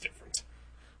 Yeah, that's different.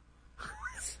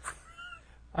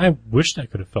 I wished I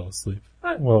could have fell asleep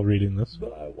while reading this.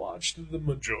 But I watched the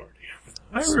majority of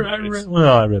them.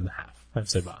 I read half. I'd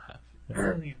say about half.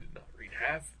 Yeah. You did not read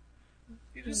half.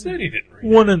 You just said you didn't read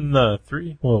 1 and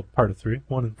 3. Well, part of 3.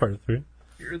 1 and part of 3.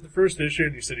 You read the first issue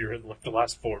and you said you read like the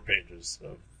last 4 pages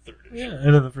of the 3rd issue. Yeah,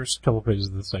 and then the first couple pages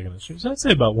of the 2nd issue. So I'd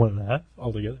say about 1.5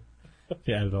 altogether. If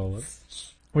you add it all up.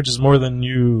 Which is more than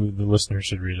you, the listener,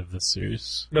 should read of this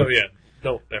series. No, yeah.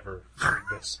 Don't ever read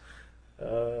this.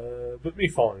 But me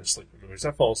falling asleep in movies,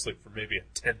 I fall asleep for maybe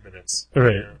 10 minutes.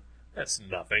 Right. You know, that's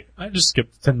nothing. I just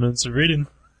skipped 10 minutes of reading.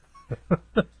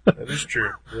 That is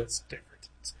true. That's different.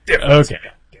 It's different. Okay.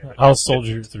 Goddammit. I'll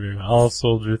soldier through. I'll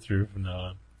soldier through from now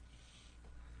on.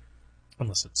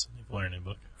 Unless it's an Evil Ernie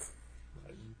book.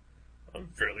 I'm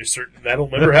fairly certain that'll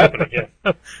never happen again.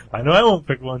 I know I won't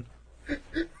pick one.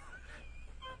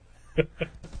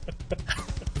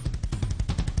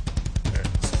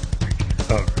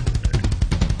 Alright.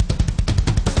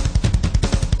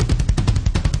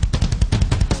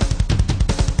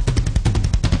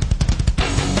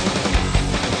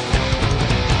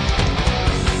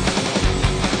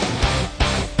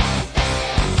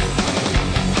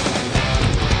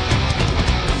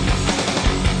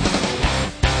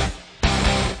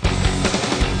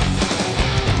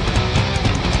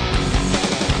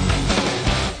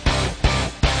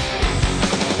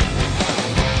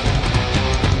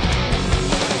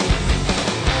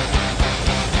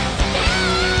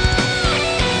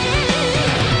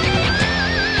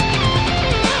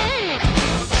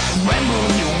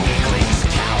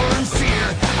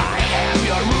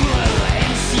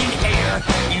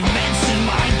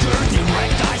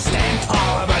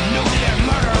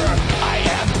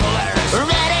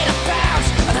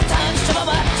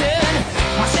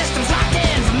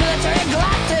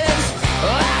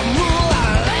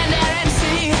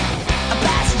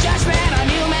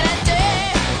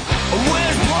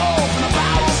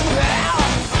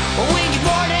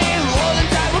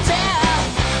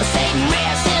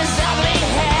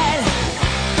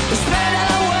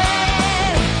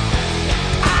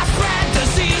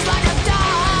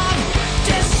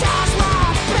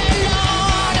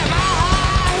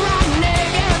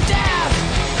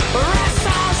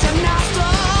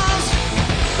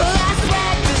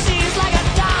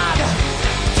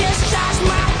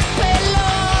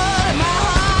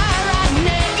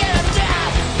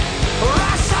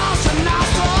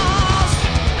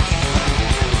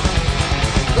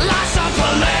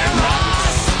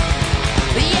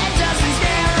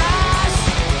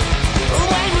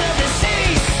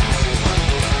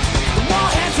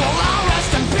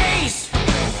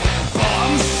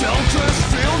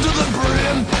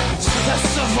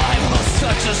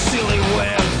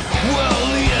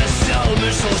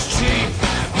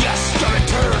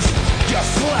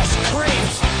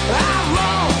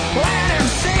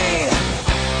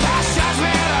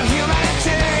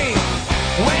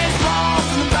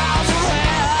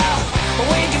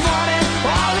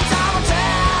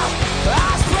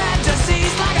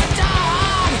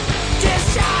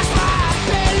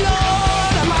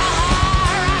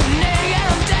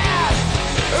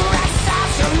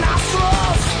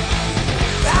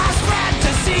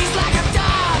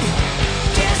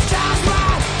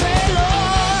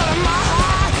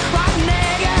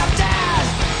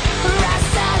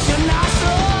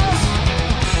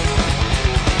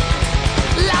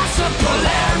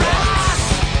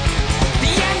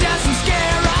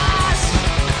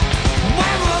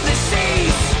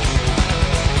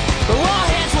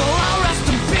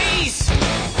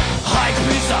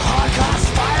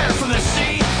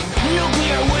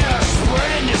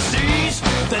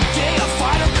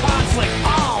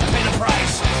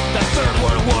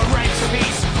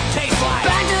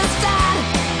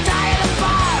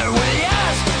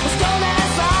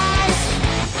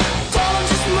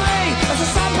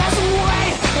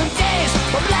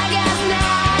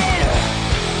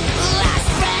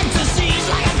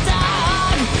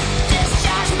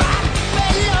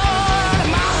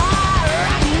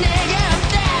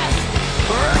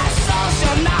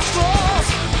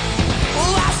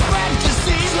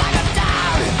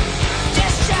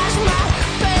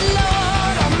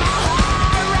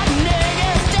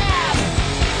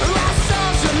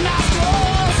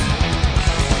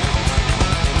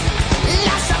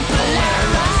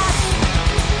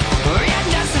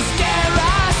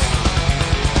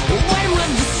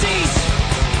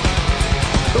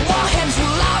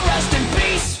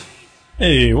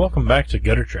 Hey, welcome back to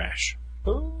Gutter Trash.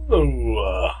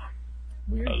 Hello.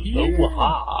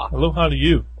 Aloha. Aloha to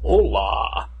you.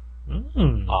 Hola.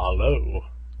 Hello.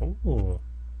 Ooh.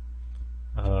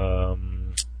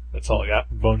 That's all I got.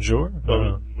 Bonjour.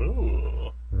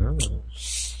 Ooh.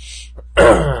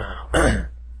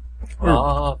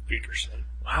 Peterson.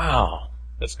 Wow.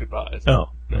 That's goodbye. isn't Oh,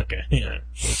 it? okay. Yeah.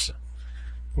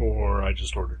 Or I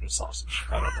just ordered a sausage.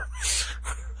 I don't know.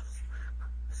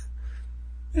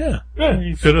 Yeah. Yeah.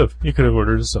 You could have. You could have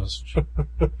ordered a sausage.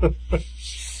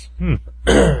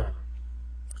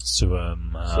 So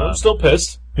I'm still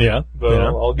pissed, yeah. but Yeah.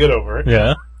 I'll get over it.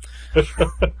 Yeah.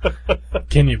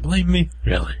 Can you blame me?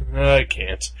 Really? I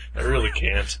can't. I really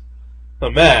can't.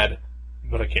 I'm mad,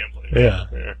 but I can't blame you. Yeah.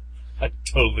 I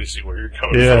totally see where you're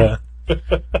coming Yeah.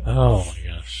 from. Oh my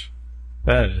gosh.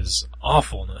 That is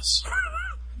awfulness.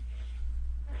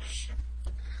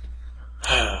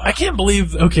 I can't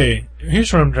believe, okay,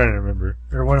 here's what I'm trying to remember,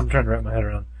 or what I'm trying to wrap my head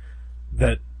around.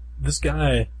 That this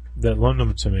guy that loaned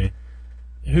them to me,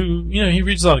 who, he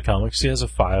reads a lot of comics, he has a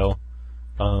file.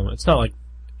 It's not like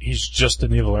he's just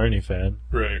an Evil Ernie fan.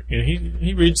 Right.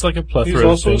 He reads like a plethora He's of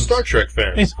also a things. Star Trek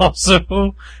fan. He's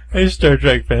also a Star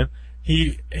Trek fan.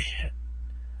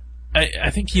 I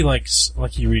think he likes,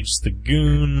 he reads The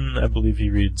Goon. I believe he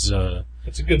reads,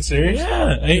 It's a good series.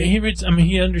 yeah, he reads,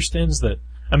 he understands that,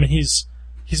 he's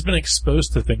been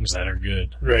exposed to things that are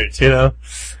good. Right.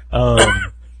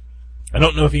 I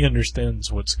don't know if he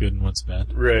understands what's good and what's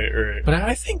bad. Right. But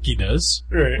I think he does.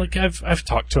 Right. Like, I've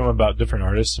talked to him about different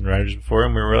artists and writers before,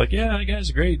 and we were like, yeah, that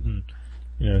guy's great, and,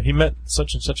 he met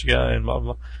such and such a guy, and blah,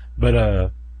 blah, blah.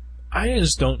 But, I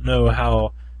just don't know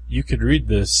how you could read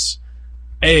this,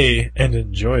 A, and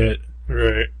enjoy it,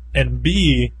 Right. and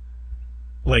B,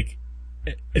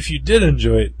 if you did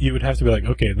enjoy it, you would have to be like,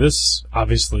 okay, this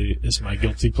obviously is my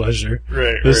guilty pleasure.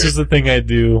 Right. This is the thing I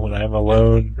do when I'm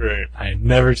alone. Right. I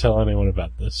never tell anyone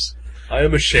about this. I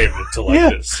am ashamed to like Yeah.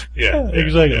 this. Yeah.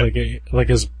 Exactly. Like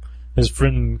his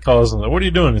friend calls and like, what are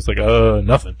you doing? He's like,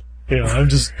 nothing. I'm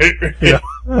just,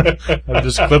 I'm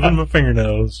just clipping my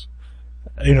fingernails.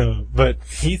 But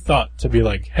he thought to be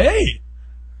like, hey,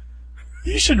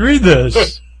 you should read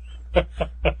this.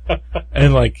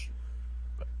 And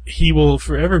he will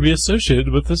forever be associated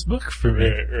with this book for me.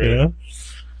 Right.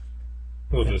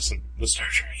 Oh, the Star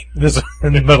Trek. This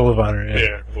and the Medal of Honor. Yeah.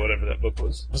 Yeah, whatever that book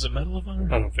was. Was it Medal of Honor?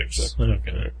 I don't think so.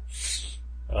 Okay.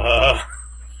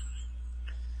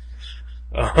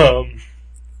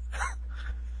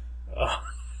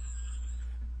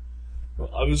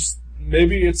 Well,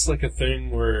 maybe it's like a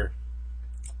thing where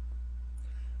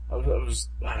I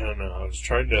don't know, I was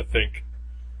trying to think.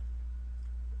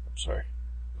 I'm sorry.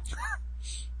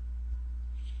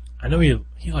 I know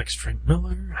he likes Frank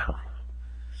Miller.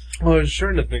 Well, I was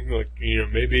trying to think,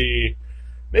 maybe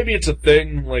it's a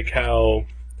thing like how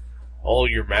all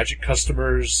your Magic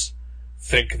customers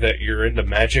think that you're into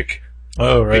magic.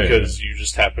 Oh, right. Because you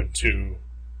just happen to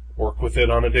work with it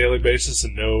on a daily basis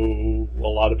and know a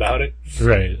lot about it.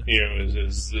 Right.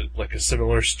 Is it like a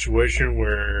similar situation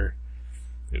where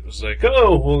it was like,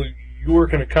 oh, well, you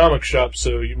work in a comic shop,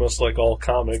 so you must like all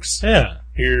comics. Yeah.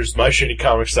 Here's my shitty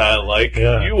comics that I like.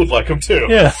 Yeah. You would like them too.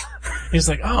 Yeah. He's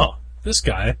like, oh, this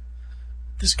guy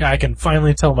can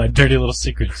finally tell my dirty little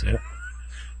secrets. Yeah.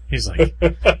 He's like,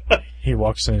 he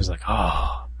walks in, he's like,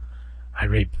 oh, I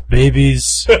rape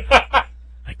babies,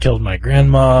 I killed my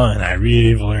grandma, and I read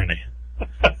Evil Ernie.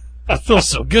 It feels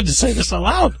so good to say this out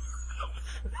loud.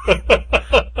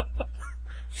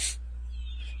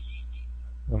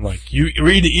 I'm like, you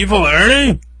read Evil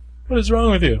Ernie? What is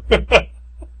wrong with you?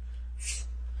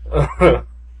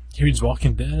 He reads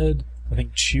Walking Dead. I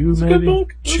think Chew, It's a maybe. good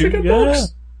book. Those Chew, are good yeah.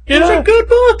 books. Yeah. Those are good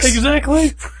books.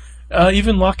 Exactly.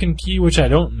 Even Lock and Key, which I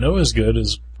don't know is good,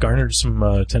 has garnered some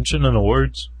attention and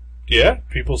awards. Yeah,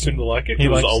 people seem to like it. He It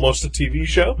was likes- almost a TV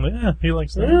show. Yeah, he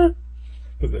likes that. Yeah.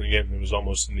 But then again, it was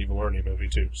almost an Evil Ernie movie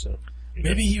too, so.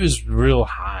 Maybe he was real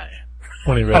high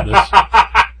when he read this.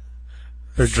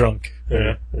 Or drunk.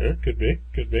 Yeah, could be.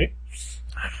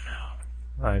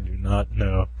 I do not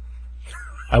know.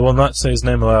 I will not say his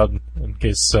name aloud in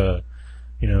case,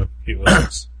 He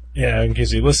listens. yeah, in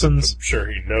case he listens. I'm sure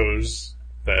he knows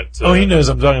that. Oh, he knows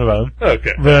I'm talking about him.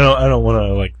 Okay. But I don't want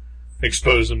to,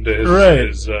 Expose him to his, Right.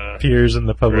 his peers in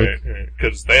the public. right,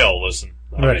 because they all listen.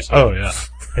 Right. obviously. Oh, yeah.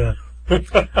 Yeah.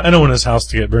 I don't want his house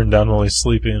to get burned down while he's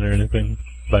sleeping or anything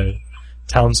by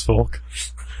townsfolk.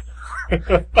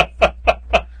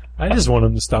 I just want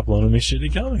him to stop loaning me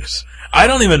shitty comics. I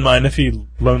don't even mind if he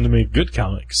loaned me good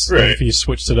comics. Right. If he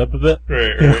switched it up a bit.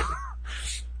 Right.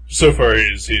 So far,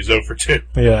 he's 0 for 2.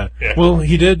 Yeah. Yeah. Well,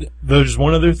 he did. There's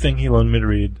one other thing he loaned me to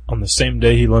read on the same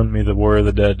day he loaned me The War of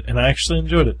the Dead, and I actually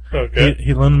enjoyed it. Okay.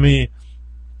 He loaned me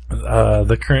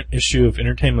the current issue of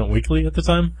Entertainment Weekly at the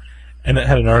time, and it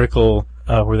had an article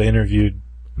where they interviewed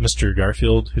Mr.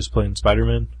 Garfield, who's playing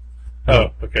Spider-Man.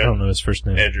 Oh, okay. I don't know his first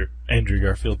name. Andrew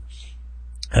Garfield.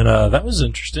 And that was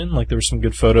interesting. Like, there were some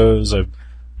good photos. I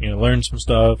learned some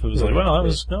stuff. It was like, wow,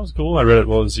 that was cool. I read it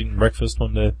while I was eating breakfast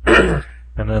one day.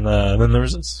 And then there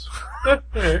was this.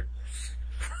 But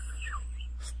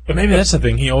maybe that's the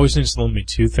thing. He always needs to loan me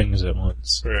 2 things at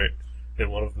once. Right.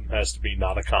 And one of them has to be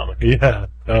not a comic. Yeah.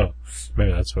 Oh,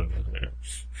 maybe that's what it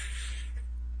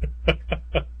was.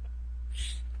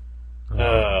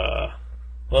 Yeah.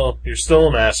 Well, you're still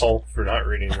an asshole for not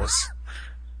reading this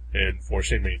and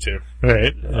forcing me to.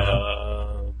 Right.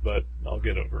 But I'll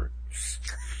get over it.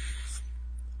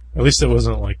 At least it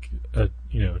wasn't like a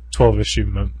 12-issue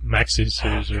maxi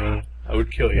series or whatever. I would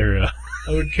kill you. Or, I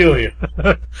would kill you.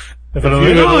 If I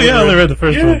only read the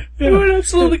first one. Yeah, I would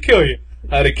absolutely kill you.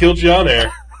 I'd have killed you on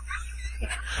air.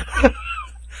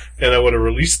 And I would have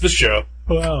released the show.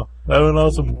 Wow, that was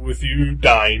awesome. With you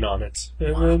dying on it.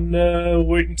 And then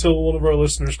wait until one of our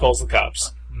listeners calls the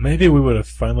cops. Maybe we would have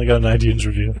finally got an iTunes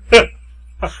review.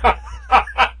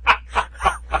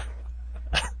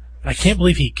 I can't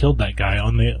believe he killed that guy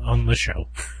on the show.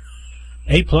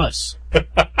 A+.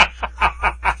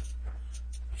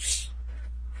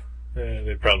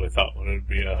 They probably thought it would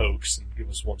be a hoax and give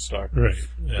us 1 star. Right.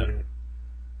 Yeah.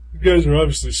 You guys are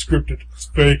obviously scripted. It's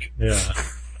fake. Yeah.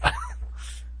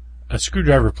 A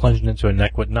screwdriver plunged into a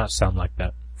neck would not sound like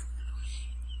that.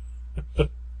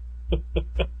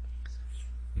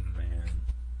 Man.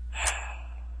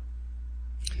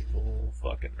 Evil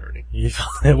fucking Ernie. Evil.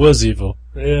 It was evil.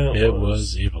 Yeah, it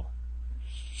was evil.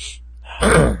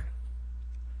 My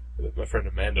friend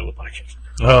Amanda would like it.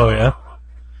 Oh, yeah?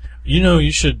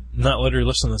 You should not let her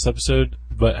listen to this episode,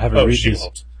 but have her read she these.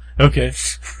 Won't. Okay.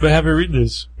 But have her read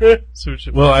this.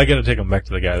 Well, I gotta take them back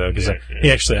to the guy, though, because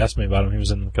he actually asked me about them. He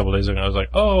was in a couple days ago, and I was like,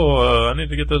 I need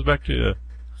to get those back to you.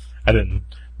 I didn't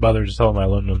bother to tell him I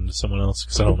loaned them to someone else,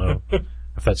 because I don't know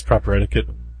if that's proper etiquette.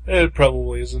 It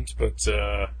probably isn't, but,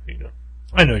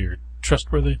 I know you're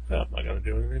trustworthy. I'm not gonna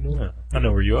do anything to them. I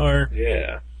know where you are.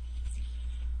 Yeah.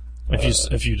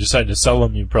 If you decide to sell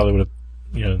them, you probably would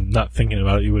have, not thinking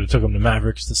about it, you would have took them to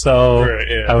Mavericks to sell. Right,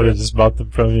 yeah. I would have just bought them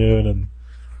from you, and then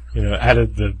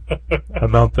added the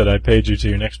amount that I paid you to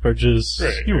your next purchase.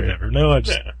 Right, you would never know. I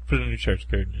just Yeah. put it on your charge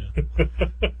card.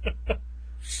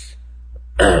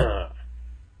 Yeah.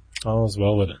 All is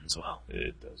well that ends well.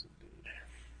 It does indeed.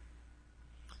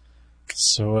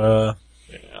 So,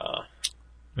 Yeah.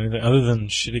 anything other than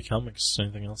shitty comics?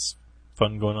 Anything else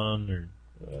fun going on, or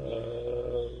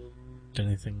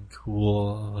anything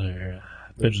cool? Or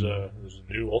There's a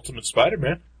new Ultimate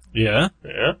Spider-Man. Yeah.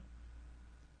 Yeah.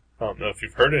 I don't know if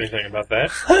you've heard anything about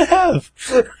that. I have.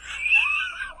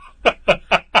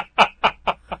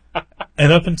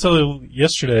 And up until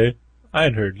yesterday, I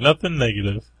had heard nothing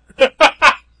negative.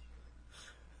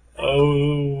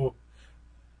 Oh.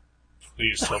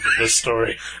 Please tell me this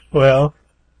story. Well,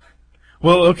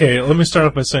 okay, let me start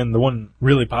off by saying the one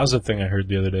really positive thing I heard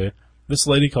the other day. This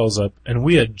lady calls up, and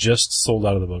we had just sold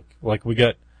out of the book. Like, we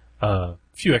got a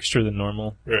few extra than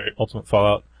normal. Right. Ultimate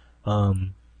Fallout.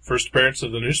 First appearance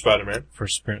of the new Spider-Man.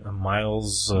 First appearance of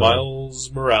Miles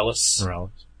Morales.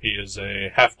 He is a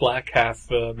half black,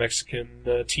 half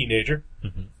Mexican teenager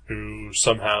who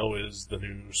somehow is the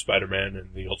new Spider-Man in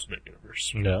the Ultimate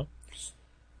Universe. Yeah.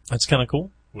 That's kind of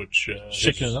cool. Which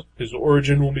shaking it up. His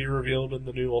origin will be revealed in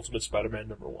the new Ultimate Spider-Man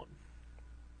 #1.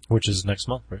 Which is next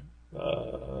month, right?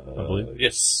 I believe.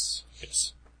 Yes.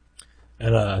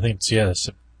 And I think it's,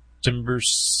 September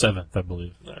 7th, I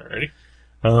believe. Alrighty.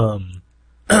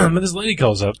 But this lady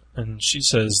calls up, and she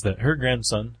says that her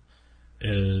grandson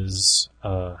is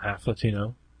half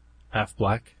Latino, half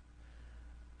black,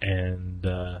 and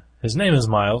his name is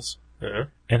Miles,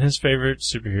 and his favorite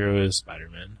superhero is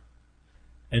Spider-Man.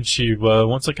 And she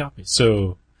wants a copy.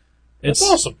 So it's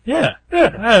awesome. Yeah,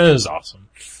 that is awesome.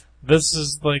 This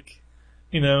is like,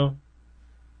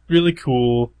 really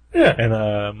cool. Yeah. And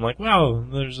I'm like, wow,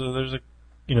 there's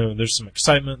some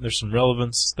excitement, there's some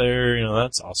relevance there.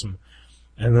 That's awesome.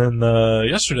 And then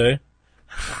yesterday,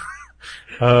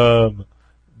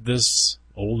 this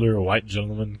older white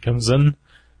gentleman comes in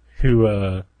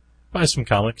who buys some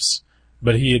comics,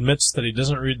 but he admits that he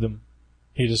doesn't read them.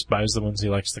 He just buys the ones he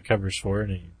likes the covers for,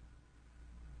 and he,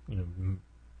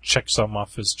 checks them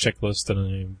off his checklist, and then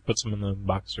he puts them in the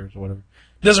boxers or whatever.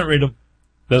 Doesn't read them.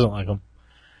 Doesn't like them.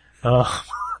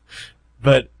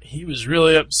 But he was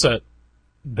really upset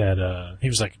that he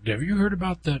was like, "Have you heard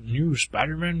about that new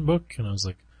Spider-Man book?" And I was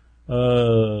like,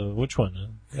 which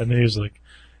one?" And he was like,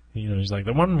 he's like,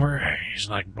 "The one where he's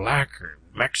like black or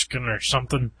Mexican or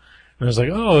something." And I was like,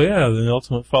 "Oh yeah, the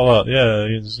Ultimate Fallout." Yeah,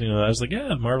 I was like,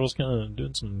 "Yeah, Marvel's kind of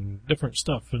doing some different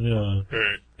stuff." And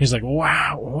Right. he's like,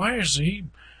 "Wow, why is he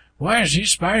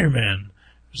Spider-Man?"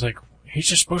 He's like, "He's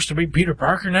just supposed to be Peter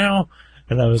Parker now?"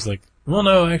 And I was like, "Well,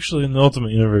 no, actually, in the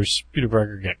Ultimate Universe, Peter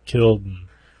Parker got killed, and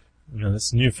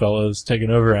this new fellow is taking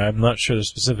over. I'm not sure the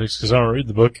specifics because I don't read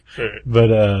the book, Right.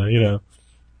 but and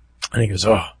he goes,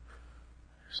 "Oh,"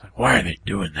 he's like, "Why are they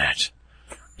doing that?"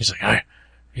 He's like,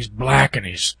 he's black, and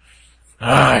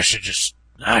I just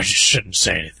shouldn't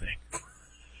say anything."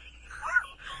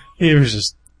 He was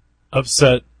just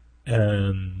upset,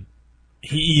 and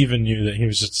he even knew that he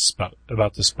was just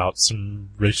about to spout some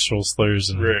racial slurs,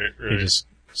 and Right. he just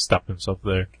stopped himself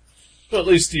there. Well, at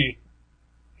least he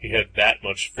had that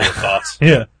much forethought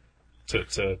Yeah.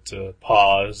 to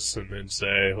pause and then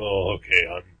say, "Oh,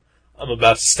 okay, I'm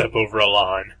about to step over a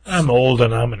line." I'm old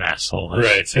and I'm an asshole.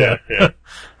 Right. Yeah. Yeah.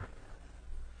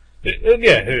 And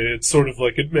yeah, it's sort of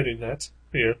like admitting that.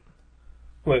 Yeah.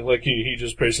 Like he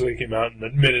just basically came out and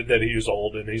admitted that he was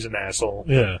old and he's an asshole.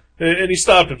 Yeah. And he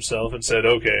stopped himself and said,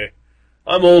 "Okay,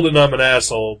 I'm old and I'm an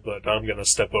asshole, but I'm gonna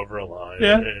step over a line."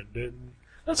 Yeah. And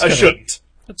That's I shouldn't.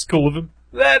 That's cool of him.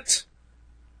 That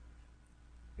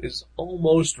is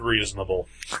almost reasonable.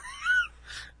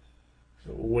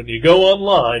 When you go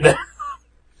online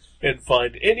and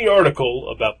find any article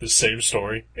about the same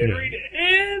story and Yeah. read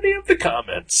any of the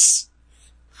comments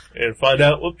and find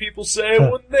out what people say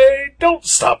when they don't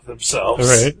stop themselves.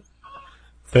 Right.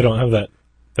 They don't have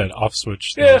that off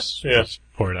switch. They Yeah, just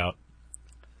pour it out.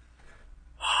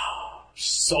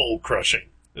 Soul crushing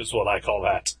is what I call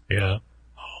that. Yeah.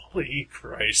 Holy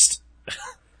Christ.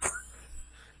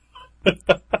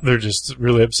 They're just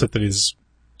really upset that he's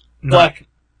Black.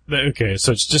 Okay,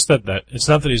 so it's just that it's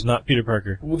not that he's not Peter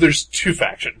Parker. Well, there's two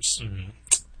factions. Mm-hmm.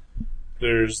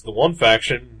 There's the one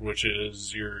faction, which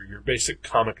is your basic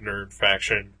comic nerd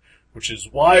faction, which is,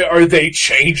 why are they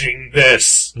changing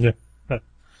this Yeah.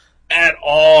 at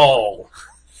all?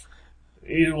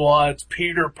 Well, it's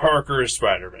Peter Parker as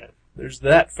Spider-Man. There's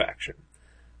that faction.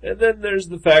 And then there's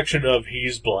the faction of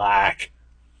he's black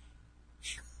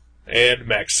and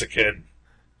Mexican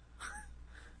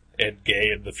and gay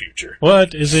in the future.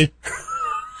 What is he?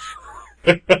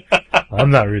 I'm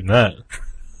not reading that.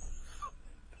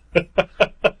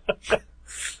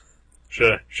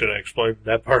 Should I explain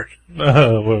that part?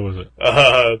 What was it?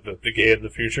 The gay in the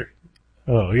future.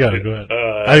 Oh, yeah, go ahead.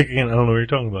 I don't know what you're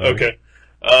talking about. Okay.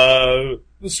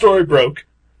 The story broke.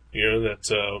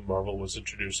 That Marvel was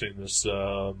introducing this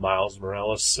Miles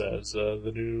Morales as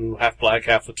the new half-black,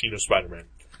 half-Latino Spider-Man.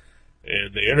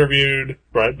 And they interviewed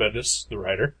Brian Bendis, the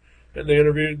writer, and they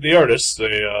interviewed the artist,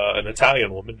 an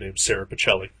Italian woman named Sarah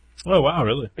Pichelli. Oh, wow,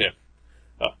 really?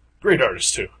 Great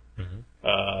artist, too.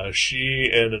 Mm-hmm. She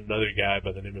and another guy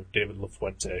by the name of David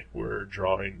LaFuente were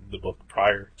drawing the book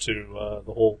prior to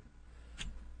the whole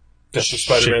Death of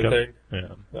Spider-Man thing.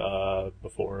 Yeah.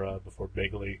 Before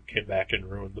Bagley came back and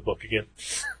ruined the book again.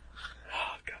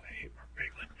 Oh, God, I hate Mark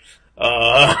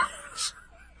Bagley.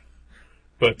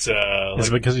 But Is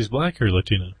it because he's black or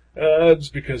Latino? it's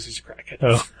because he's a crackhead.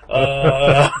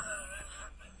 Oh.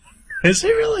 Is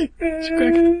he really? Is he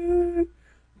crackhead?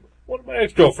 One of my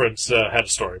ex-girlfriends had a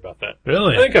story about that.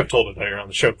 Really? I think I've told it here on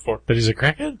the show before. That he's a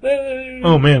crackhead? Uh,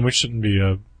 Oh man, we shouldn't be,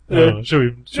 should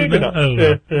we? maybe not. I don't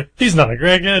know. He's not a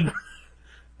crackhead.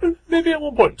 Maybe at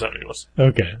one point in time he was.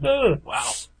 Okay.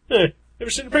 Wow. Hey, ever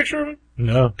seen a picture of him?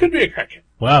 No. Could be a crackhead.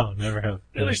 Wow, never have.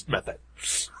 At least met that.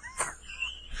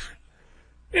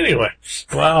 Anyway.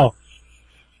 Wow.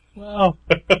 Wow.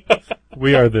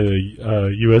 We are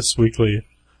the U.S. Weekly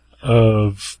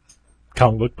of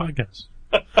comic book podcasts.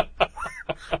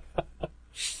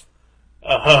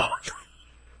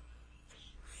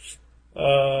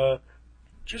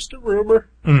 Just a rumor.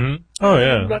 Mm-hmm. Oh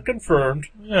yeah. Not confirmed.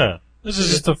 Yeah. This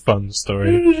is just a fun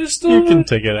story. Just, You can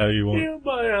take it how you want.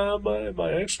 Yeah,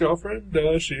 my ex-girlfriend,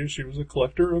 she was a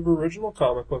collector of original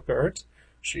comic book art.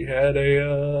 She had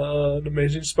an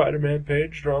Amazing Spider-Man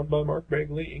page drawn by Mark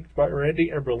Bagley, inked by Randy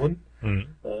Emberlin.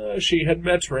 Mm. She had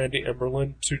met Randy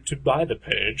Emberlin to buy the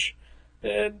page,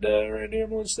 and Randy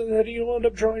Emberlin said that he wound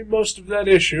up drawing most of that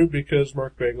issue because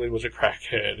Mark Bagley was a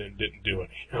crackhead and didn't do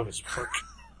any of his work.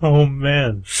 Oh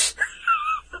man.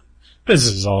 This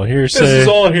is all hearsay. This is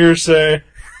all hearsay.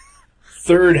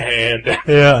 Third hand.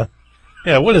 Yeah.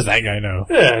 Yeah, what does that guy know?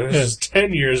 Yeah, this is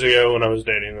 10 years ago when I was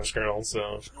dating this girl,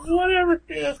 so whatever.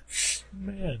 Yeah.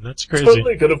 Man, that's crazy.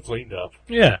 Totally could have cleaned up.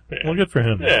 Yeah. Yeah. Well, good for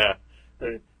him. Yeah.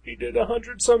 he did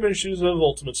 100-some issues of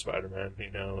Ultimate Spider-Man,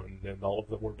 and all of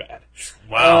them were bad.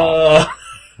 Wow.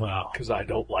 Wow. Because I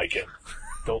don't like him.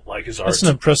 Don't like his art. That's an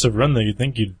impressive run, though. You'd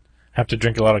think you'd have to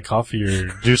drink a lot of coffee or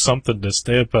do something to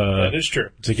stay up, that is true.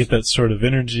 to get that sort of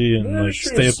energy and, That is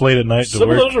true. stay up late at night to Some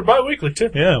work. of those are bi-weekly, too.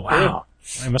 Yeah, wow.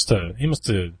 He must have, He must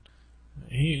have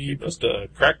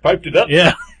crack-piped it up.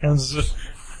 yeah.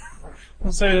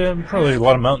 I'll say probably a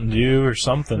lot of Mountain Dew or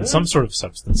something, some sort of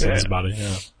substance in his body,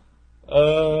 yeah.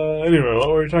 Anyway, what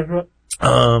were we talking about?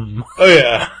 Um, Oh,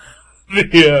 yeah.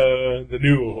 The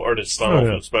new artist on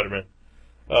Ultimate Spider-Man.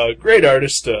 Great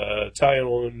artist, Italian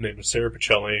woman named Sarah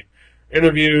Pichelli,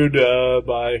 interviewed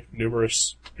by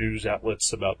numerous news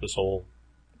outlets about this whole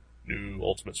new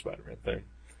Ultimate Spider-Man thing.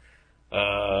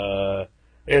 And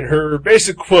her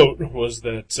basic quote was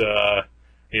that,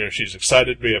 she's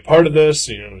excited to be a part of this,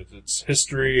 it's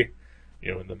history,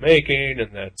 in the making,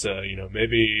 and that,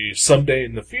 maybe someday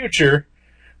in the future,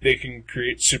 they can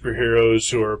create superheroes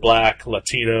who are black,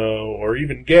 Latino, or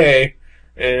even gay,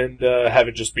 and have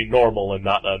it just be normal and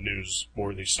not a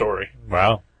newsworthy story.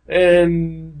 wow.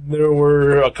 And there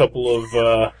were a couple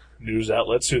of news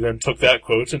outlets who then took that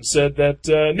quote and said that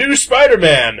new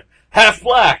Spider-Man, half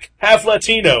black, half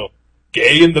Latino,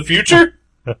 gay in the future?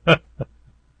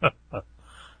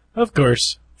 Of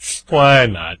course. Why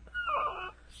not?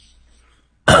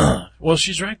 Well,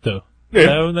 she's right, though.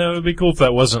 Yeah. That would be cool if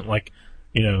that wasn't like,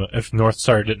 if North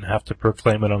Star didn't have to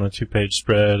proclaim it on a 2-page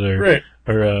spread, or, Right.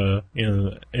 or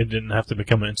it didn't have to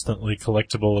become instantly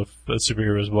collectible if a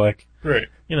superhero is black. Right.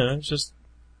 It's just,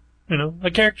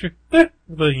 a character. Yeah.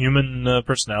 With a human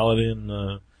personality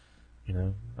and,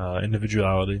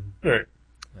 individuality. Right.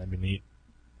 That'd be neat.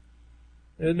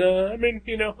 And,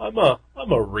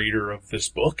 I'm a reader of this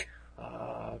book.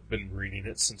 I've been reading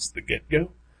it since the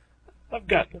get-go. I've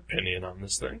got an opinion on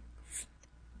this thing.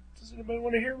 Does anybody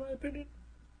want to hear my opinion?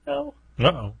 No?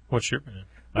 Uh-oh. What's your opinion?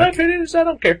 My opinion is I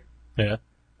don't care. Yeah.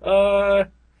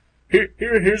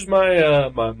 Here's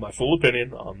my full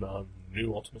opinion on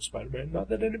new Ultimate Spider-Man. Not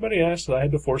that anybody asked, I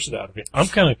had to force it out of you. I'm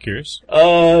kind of curious.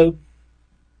 Uh,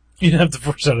 You didn't have to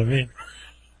force it out of me.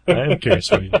 I am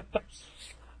curious what you...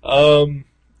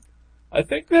 I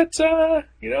think that, for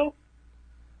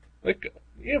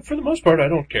the most part, I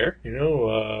don't care.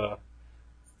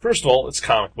 First of all, it's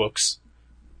comic books.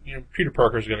 Peter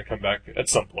Parker's going to come back at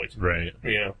some point. Right.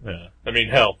 Yeah. Yeah.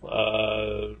 Hell,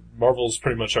 Marvel's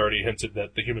pretty much already hinted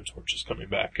that the Human Torch is coming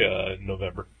back in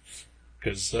November.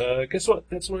 Because guess what?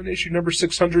 That's when issue number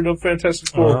 600 of Fantastic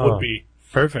Four would be.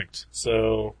 Perfect.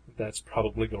 So that's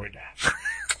probably going to happen.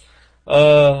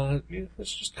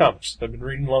 It's just comics. I've been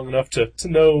reading long enough to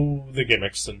know the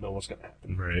gimmicks and know what's going to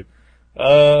happen. Right.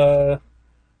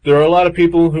 There are a lot of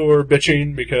people who are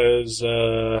bitching because,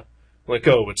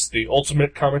 it's the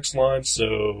Ultimate Comics line,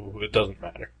 so it doesn't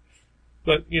matter.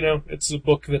 But, it's a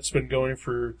book that's been going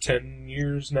for 10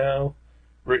 years now,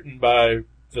 written by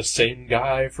the same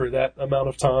guy for that amount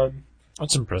of time.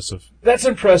 That's impressive. That's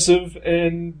impressive,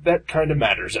 and that kind of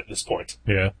matters at this point.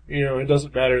 Yeah. It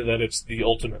doesn't matter that it's the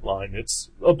Ultimate line.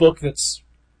 It's a book that's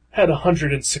had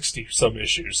 160-some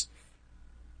issues.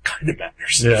 Kind of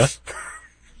matters. Yeah.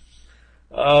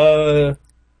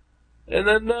 And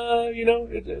then,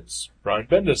 it's Brian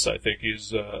Bendis. I think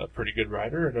he's a pretty good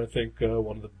writer, and I think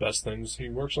one of the best things he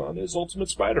works on is Ultimate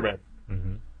Spider-Man.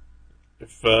 Mm-hmm.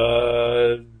 If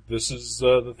this is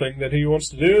the thing that he wants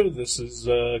to do, this is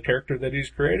a character that he's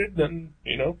created, then,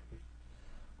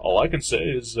 all I can say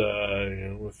is,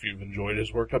 if you've enjoyed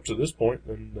his work up to this point,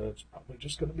 then it's probably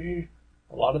just going to be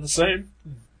a lot of the same.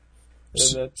 And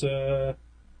that,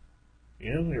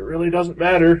 it really doesn't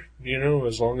matter,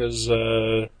 as long as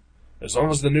the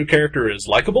new character is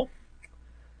likable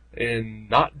and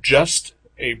not just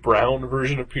a brown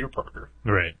version of Peter Parker.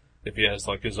 Right. If he has,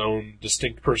 his own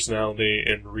distinct personality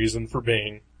and reason for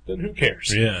being, then who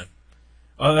cares? Yeah.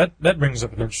 That brings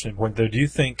up an interesting point, though. Do you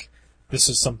think this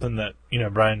is something that,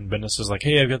 Brian Bendis is like,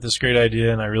 hey, I've got this great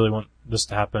idea and I really want this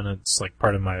to happen. It's,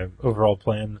 part of my overall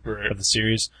plan of the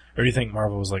series. Or do you think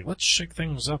Marvel was like, let's shake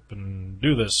things up and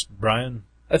do this, Brian?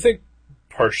 I think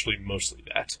mostly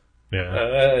that.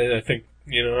 Yeah. I think,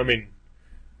 the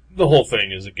whole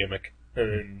thing is a gimmick.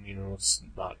 And, let's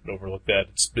not overlook that.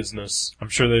 It's business. I'm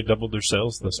sure they doubled their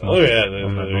sales this month. Oh, yeah.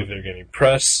 They're getting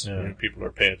press. Yeah. People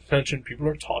are paying attention. People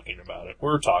are talking about it.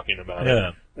 We're talking about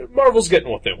Yeah. it. Marvel's getting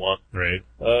what they want. Right.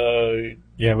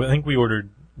 Yeah, I think we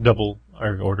ordered double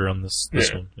our order on this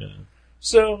one. Yeah.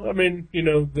 So,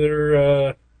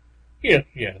 they're,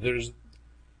 there's,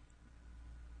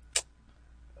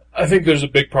 I think there's a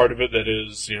big part of it that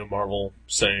is, Marvel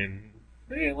saying,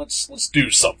 hey, let's do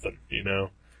something,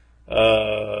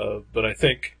 But I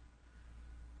think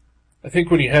I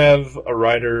think when you have a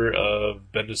writer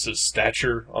of Bendis'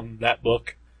 stature on that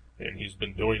book, and he's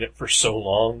been doing it for so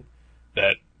long,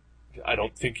 that I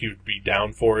don't think you'd be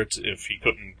down for it if he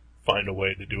couldn't find a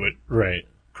way to do it Right.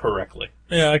 correctly.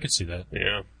 Yeah, I could see that.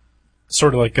 Yeah.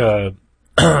 Sort of like the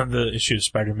issue of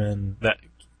Spider-Man that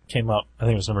came out, I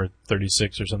think it was number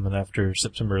 36 or something after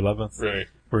September 11th, Right.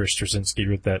 where Straczynski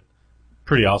wrote that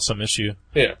pretty awesome issue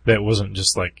Yeah. that wasn't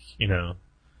just like,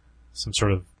 some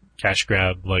sort of cash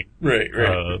grab, like, Right.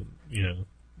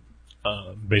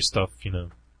 based off,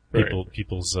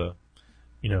 people's,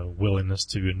 willingness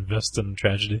to invest in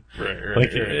tragedy. Right.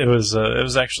 Like, it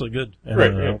was actually good. And,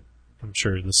 Right. I'm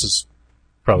sure this is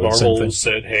probably the same Marvel thing.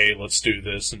 said, "Hey, let's do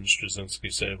this," and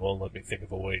Straczynski said, "Well, let me think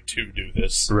of a way to do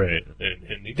this." Right.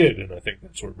 And he did, and I think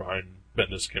that's where Brian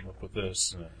Bendis came up with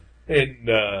this. And,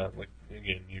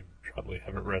 again, you probably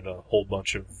haven't read a whole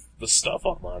bunch of the stuff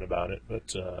online about it,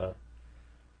 but,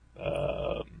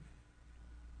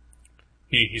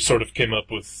 he sort of came up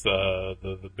with,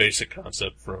 the basic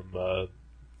concept from,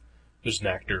 there's an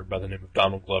actor by the name of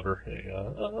Donald Glover,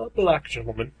 a black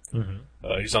gentleman.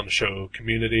 Mm-hmm. He's on the show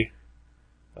Community.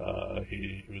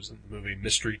 He was in the movie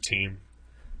Mystery Team.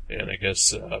 And I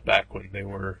guess, back when they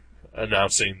were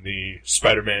announcing the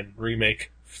Spider-Man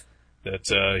remake, that,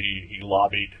 he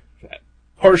lobbied,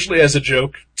 partially as a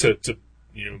joke, to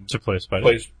play Spider.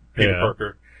 play Peter Yeah.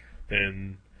 Parker.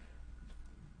 And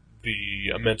the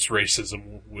immense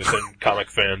racism within comic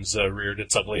fans, reared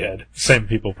its ugly head. Same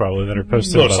people probably that are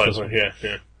posting Most about this likely, one.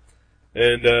 yeah.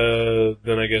 And,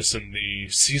 then I guess in the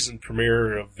season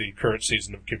premiere of the current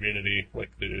season of Community,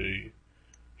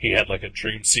 he had like a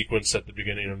dream sequence at the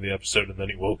beginning of the episode, and then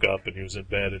he woke up and he was in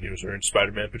bed and he was wearing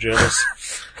Spider-Man pajamas.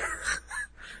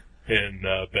 And,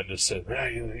 Bendis said,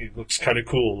 he looks kind of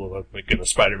cool, like in a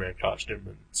Spider-Man costume,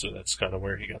 and so that's kind of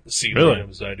where he got the seed Really? of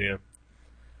his idea.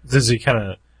 Does he kind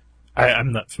of...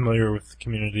 I'm not familiar with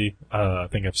Community. I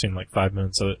think I've seen like 5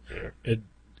 minutes of it. Yeah.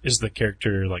 Is the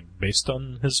character like based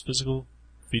on his physical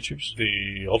features?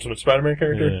 The Ultimate Spider-Man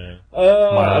character? Yeah.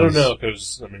 I don't Miles. know,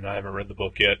 because, I haven't read the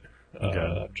book yet. Okay.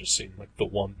 I've just seen, like, the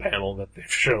one panel that they've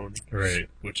shown, Right.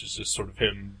 which is just sort of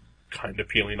him kind of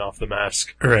peeling off the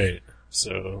mask. Right.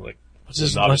 So, like, What's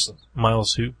his obviously-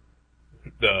 Miles who?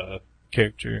 the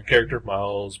Character? character,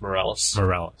 Miles Morales.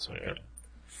 Morales. Okay. Yeah.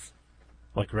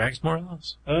 Like Rags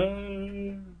Morales?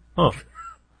 Oh.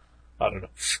 I don't know.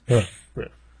 Yeah. Yeah.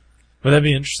 But that'd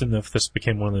be interesting if this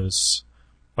became one of those,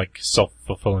 like,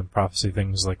 self-fulfilling prophecy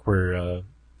things, like where,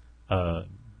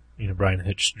 Brian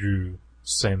Hitch drew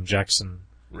Sam Jackson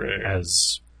Right.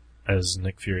 as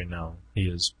Nick Fury now. He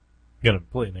is gonna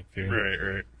play Nick Fury.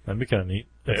 Right. That'd be kind of neat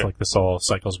if, Yeah. like, this all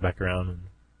cycles back around and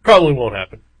Probably won't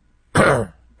happen.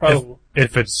 Probably.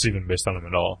 if it's even based on him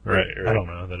at all. Right. I don't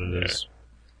know that it Yeah. is.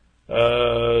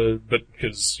 But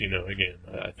because, again,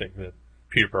 I think that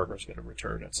Peter Parker's going to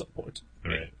return at some point.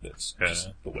 Right. That's Yeah. just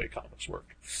the way comics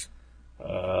work.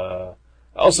 I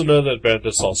also know that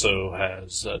Bendis also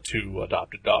has 2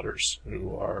 adopted daughters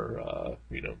who are,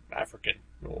 African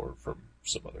or from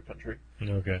some other country.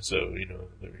 Okay. So,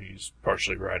 he's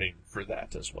partially writing for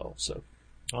that as well. So,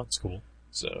 Oh, that's cool.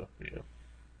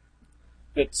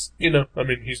 it's,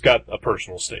 he's got a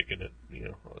personal stake in it,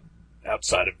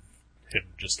 outside of him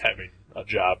just having a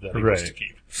job that he wants to Right.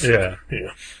 keep. Yeah.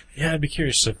 Yeah. Yeah, I'd be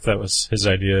curious if that was his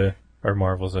idea or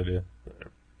Marvel's idea.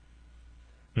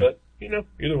 But, either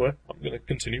way, I'm going to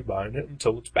continue buying it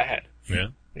until it's bad, Yeah.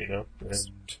 and, It's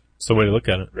the way to look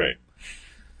at it. right.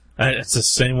 It's the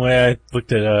same way I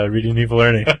looked at Reading Evil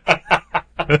Ernie.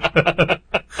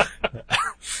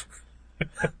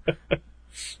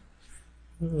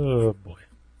 Oh, boy.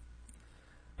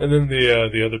 And then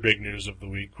the other big news of the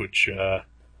week, which,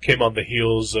 came on the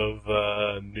heels of,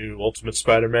 new Ultimate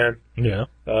Spider-Man, Yeah.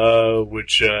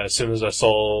 which, as soon as I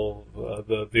saw,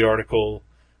 the article,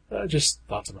 I just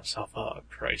thought to myself, oh,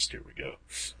 Christ, here we go.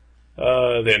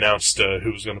 They announced,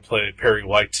 who was going to play Perry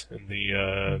White in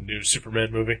the, new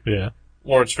Superman movie. Yeah.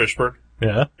 Lawrence Fishburne.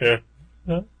 Yeah.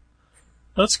 Yeah.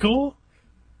 That's cool.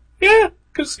 Yeah,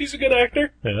 because he's a good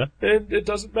actor. Yeah. And it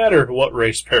doesn't matter what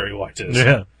race Perry White is.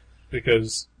 Yeah.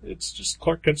 Because it's just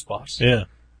Clark Kent's boss. Yeah.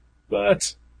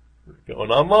 But,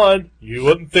 going online, you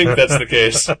wouldn't think that's the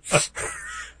case.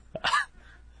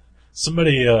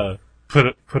 Somebody,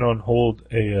 put on hold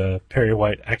a, Perry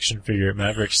White action figure at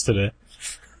Mavericks today.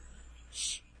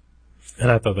 And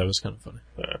I thought that was kind of funny.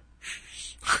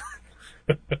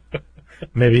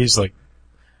 Maybe he's like,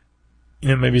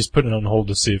 maybe he's putting it on hold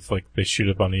to see if, like, they shoot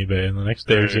up on eBay in the next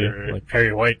day or two. Right. Like,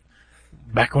 Perry White,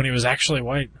 back when he was actually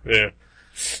white. Yeah.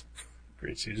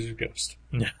 Great Caesar's Ghost.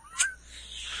 Yeah.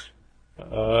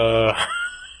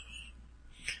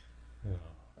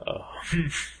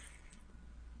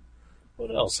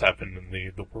 What else happened in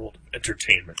the world of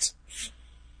entertainment?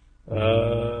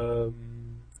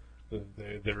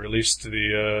 They released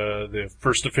the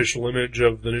first official image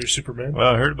of the new Superman.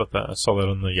 Well, I heard about that. I saw that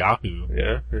on the Yahoo.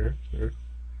 Yeah.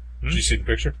 Did you see the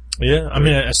picture? Yeah, I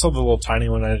mean, I saw the little tiny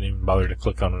one. I didn't even bother to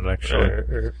click on it,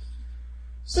 actually.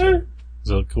 So, is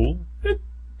it cool?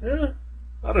 Yeah,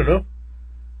 I don't know.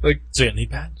 Like, does it get knee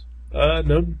pads?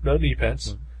 No knee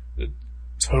pads.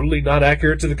 Totally not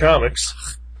accurate to the comics.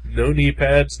 No knee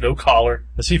pads, no collar.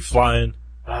 Is he flying?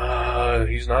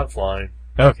 He's not flying.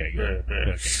 Okay, good.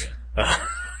 Yeah. Okay,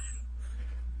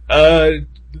 good.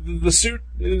 The suit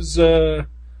is, I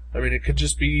mean, it could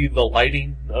just be the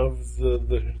lighting of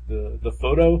the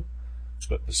photo,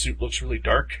 but the suit looks really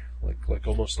dark, like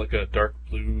almost like a dark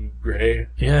blue gray.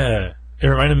 Yeah, it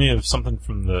reminded me of something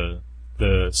from the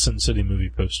Sin City movie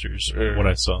posters. What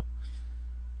I saw.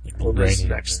 Like well, this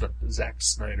Zack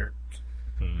Snyder,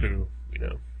 who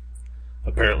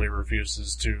apparently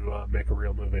refuses to make a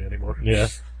real movie anymore. Yeah.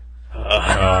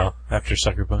 After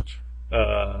Sucker Punch.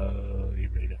 You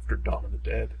mean after Dawn of the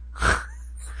Dead?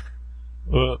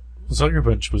 Well, Sucker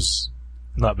Punch was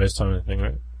not based on anything,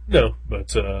 right? No,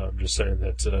 but I'm just saying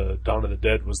that Dawn of the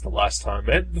Dead was the last time,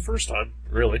 and the first time,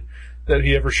 really, that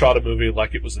he ever shot a movie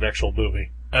like it was an actual movie.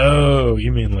 Oh,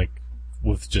 you mean like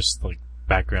with just like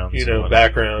backgrounds?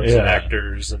 Backgrounds and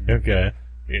actors and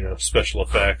special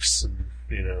effects and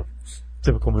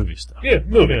typical movie stuff. Yeah,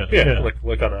 movie. Yeah.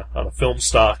 Like on a film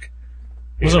stock.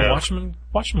 Was it Watchmen?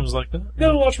 Watchmen was like that?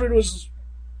 No, Watchmen was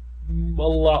a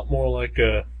lot more like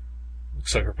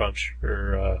Sucker Punch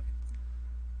or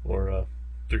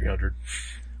 300.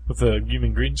 With the you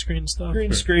mean green screen stuff?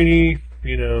 Green screeny,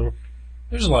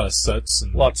 There's a lot of sets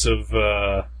and lots of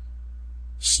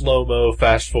slow-mo,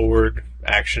 fast-forward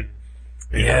action.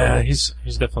 Yeah, he's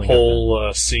definitely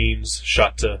whole scenes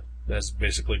shot as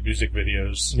basically music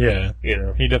videos. Yeah,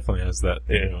 he definitely has that.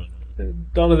 Yeah.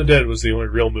 Dawn of the Dead was the only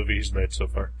real movie he's made so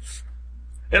far.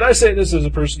 And I say this as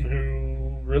a person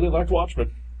who really liked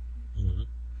Watchmen. Mm-hmm.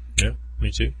 Yeah,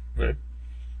 me too. Right.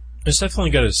 It's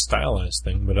definitely got a stylized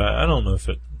thing, but I don't know if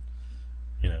it,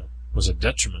 was a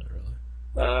detriment, really.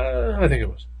 I think it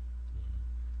was.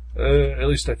 At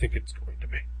least I think it's going to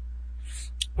be.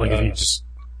 Like if he just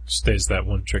stays that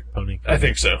one-trick pony. I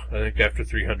think so. I think after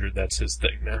 300, that's his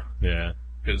thing now. Yeah.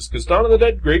 Because Dawn of the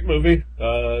Dead, great movie.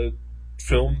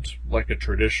 Filmed like a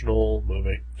traditional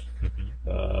movie.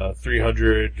 Mm-hmm.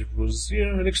 300 was,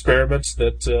 an experiment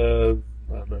that, I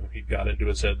don't know, he got into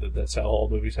his head that that's how all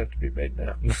movies have to be made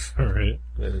now. Right.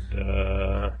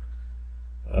 And,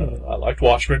 I liked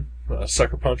Watchmen.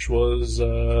 Sucker Punch was,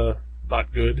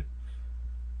 not good.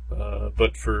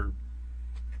 But for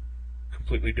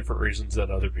completely different reasons that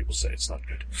other people say it's not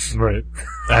good. Right.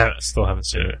 I still haven't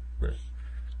seen it. Right.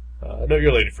 I know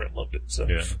your lady friend loved it, so.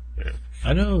 Yeah.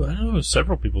 I know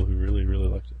several people who really, really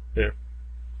liked it. Yeah.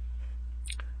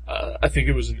 I think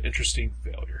it was an interesting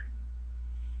failure.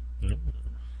 And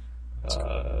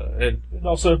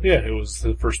also, it was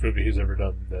the first movie he's ever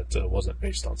done that wasn't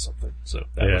based on something, so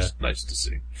that was nice to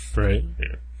see. Right.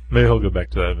 Yeah. Maybe he'll go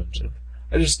back to that eventually.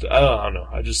 I don't know.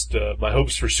 My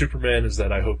hopes for Superman is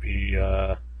that I hope he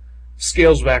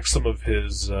scales back some of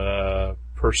his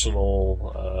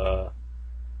personal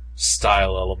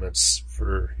style elements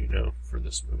for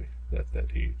this movie.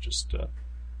 That he just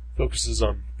focuses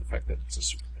on the fact that it's a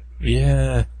Superman movie.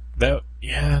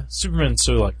 Yeah. Superman's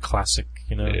so like classic,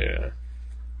 Yeah.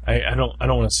 I don't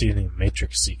want to see any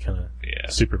Matrix-y kind of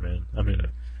Superman. I mean,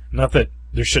 not that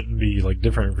there shouldn't be like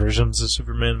different versions of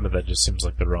Superman, but that just seems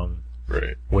like the wrong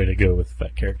way to go with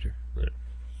that character. Right.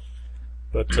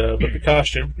 But the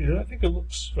costume, I think it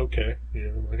looks okay.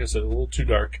 Like I said, a little too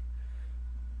dark.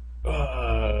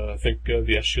 I think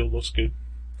the S-Shield looks good.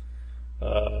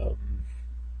 I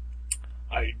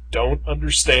don't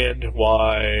understand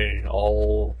why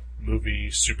all movie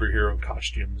superhero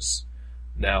costumes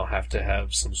now have to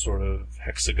have some sort of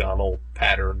hexagonal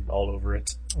pattern all over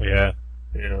it. Yeah.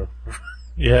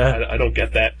 Yeah. I don't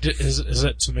get that. Is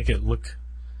it to make it look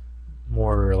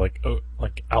more like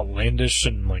outlandish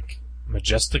and like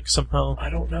majestic somehow? I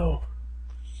don't know.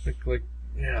 I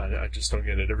just don't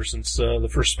get it. Ever since the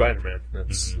first Spider-Man,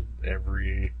 that's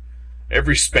every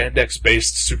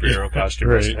spandex-based superhero costume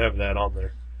doesn't have that on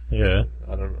there. Yeah,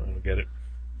 I don't get it.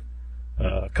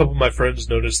 A couple of my friends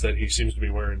noticed that he seems to be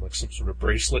wearing like some sort of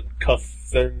bracelet cuff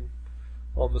thing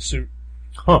on the suit.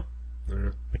 Huh?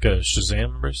 Yeah. Like a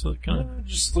Shazam bracelet, kind of.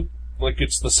 Just look like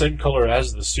it's the same color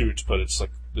as the suit, but it's like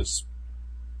this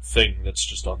thing that's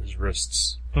just on his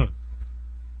wrists. I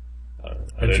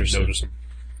didn't notice him.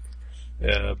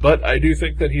 But I do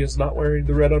think that he is not wearing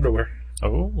the red underwear.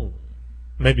 Oh.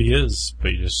 Maybe he is,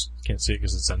 but you just can't see it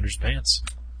because it's under his pants.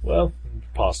 Well,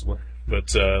 possibly.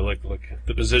 But, like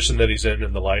the position that he's in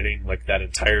and the lighting, like, that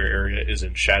entire area is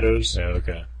in shadows. Yeah,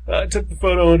 okay. I took the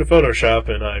photo into Photoshop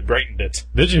and I brightened it.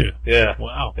 Did you? Yeah.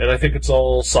 Wow. And I think it's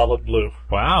all solid blue.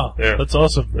 Wow. Yeah. That's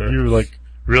awesome. Yeah. You, like,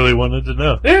 really wanted to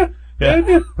know. Yeah. Yeah. I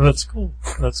did. That's cool.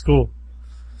 That's cool.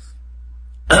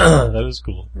 That is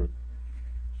cool.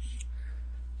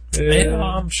 Yeah,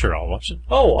 I'm sure I'll watch it.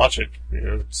 I'll watch it. You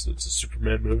know, it's a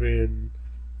Superman movie, and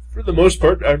for the most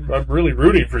part, I'm really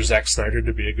rooting for Zack Snyder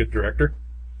to be a good director.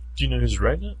 Do you know who's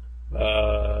writing it?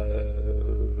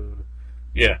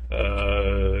 Yeah,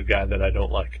 a guy that I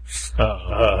don't like.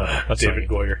 That's David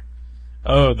Goyer.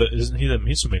 Oh, isn't he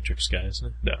he's the Matrix guy,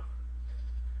 isn't he? No.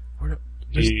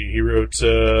 He wrote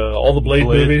all the Blade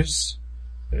movies,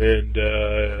 and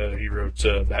he wrote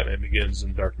Batman Begins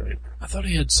and Dark Knight. I thought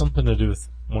he had something to do with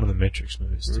one of the Matrix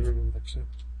movies, I too. don't think so.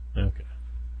 Okay.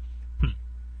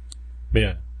 But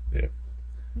yeah.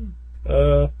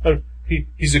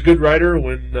 He's a good writer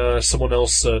when someone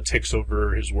else takes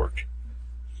over his work,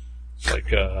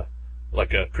 like a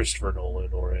Christopher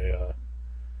Nolan or a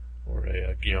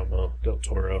Guillermo del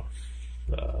Toro.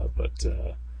 But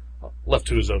left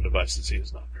to his own devices, he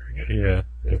is not very good.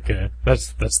 Yeah. Okay.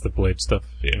 That's the Blade stuff.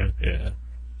 Yeah.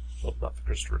 Well, not the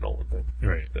Christopher Nolan thing.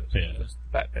 Right. That's Yeah. the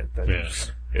Batman thing. Yeah.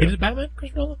 He did Batman,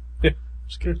 Christopher Nolan? Yeah.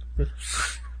 Just kidding.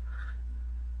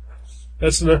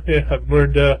 That's enough. Yeah, I've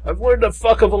learned a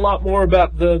fuck of a lot more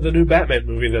about the new Batman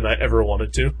movie than I ever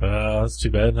wanted to. That's too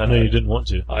bad. I know you didn't want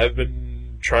to. I've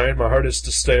been trying my hardest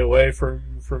to stay away from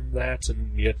that,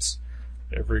 and yet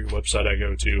every website I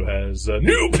go to has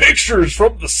new pictures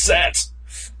from the set.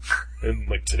 And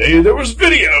like today, there was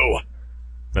video,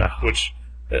 which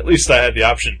at least I had the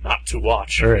option not to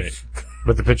watch. Right.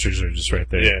 But the pictures are just right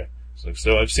there. Yeah.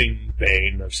 So I've seen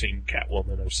Bane, I've seen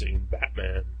Catwoman, I've seen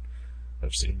Batman,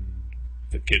 I've seen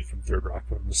the kid from Third Rock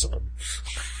from the Sun.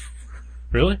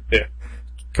 Really? Yeah.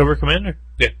 Cobra Commander?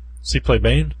 Yeah. Does he play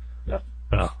Bane? No.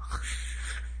 Oh.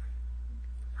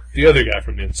 The other guy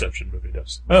from the Inception movie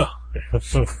does. Oh.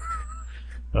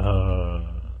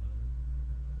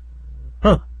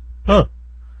 Huh.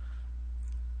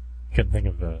 Couldn't think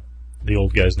of the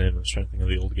old guy's name. I was trying to think of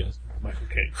the old guy's name. Michael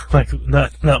Caine.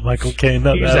 Not Michael Caine.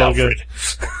 Not He's that old Alfred.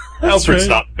 guy. Alfred's right.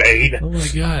 not Bane. Oh my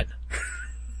god.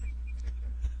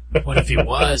 What if he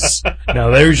was? Now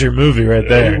there's your movie right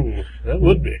there. Ooh, that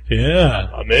would be. Yeah.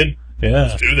 I'm in. Yeah.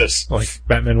 Let's do this. Like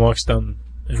Batman walks down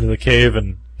into the cave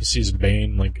and he sees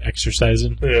Bane like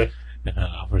exercising. Yeah. And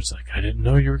Alfred's like, I didn't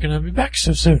know you were gonna be back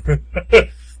so soon.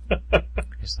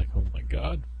 He's like, oh my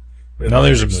god. And Now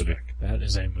there's a brings movie. it back. That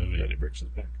is a movie. Then he brings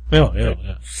it back. Yeah.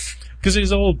 Because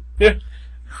he's old. Yeah.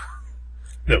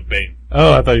 No, Bane.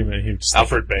 Oh, I thought you meant he was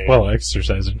Alfred Bane. well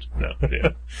exercising. No, yeah.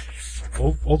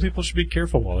 Old people should be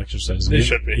careful while exercising. They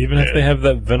should be, Even if yeah. they have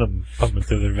that venom pumping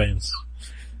through their veins.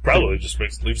 Probably just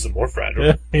leaves them more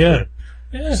fragile. Yeah.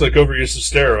 It's like overuse of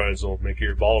steroids will make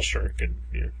your balls shrink, and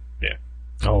yeah.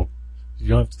 Oh, you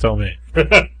don't have to tell me.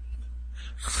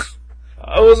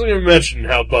 I wasn't going to mention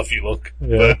how buff you look,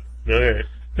 Yeah. but alright.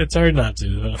 It's hard not to,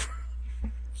 though.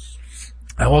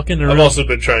 I walk in the I've room. also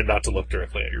been trying not to look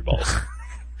directly at your balls.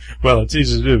 Well, it's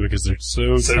easy to do because they're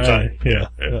so tiny. tiny.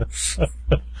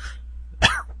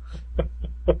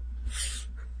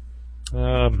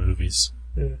 Yeah. Movies.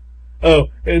 Yeah. Oh,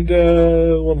 and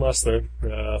one last thing.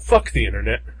 Fuck the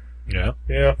internet. Yeah.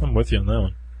 Yeah. I'm with you on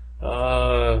that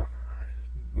one.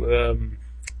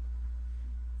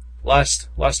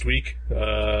 Last week,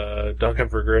 Duncan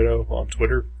Vergretto on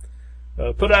Twitter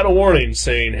put out a warning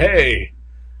saying, "Hey,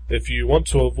 if you want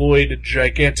to avoid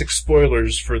gigantic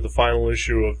spoilers for the final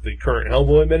issue of the current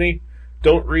Hellboy mini,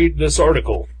 don't read this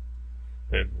article."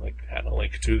 And had a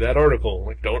link to that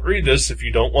article. Don't read this if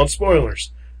you don't want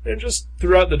spoilers. And just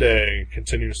throughout the day,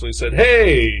 continuously said,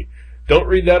 "Hey, don't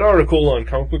read that article on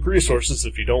Comic Book Resources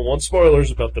if you don't want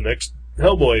spoilers about the next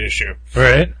Hellboy issue."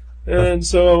 Right. And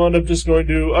so I wound up just going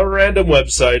to a random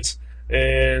website,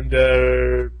 and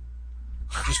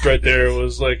just right there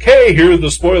was like, "Hey, here are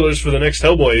the spoilers for the next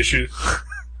Hellboy issue."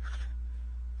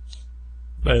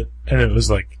 And it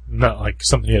was not like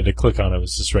something you had to click on. It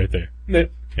was just right there. Yeah,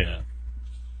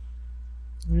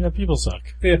 Yeah, people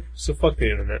suck. yeah, so fuck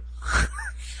the internet.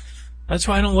 That's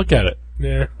why I don't look at it.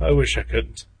 Yeah, I wish I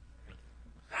couldn't.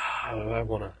 I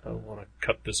wanna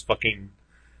cut this fucking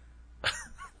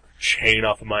chain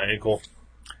off of my ankle.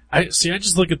 I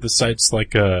just look at the sites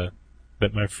that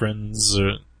my friends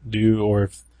do, or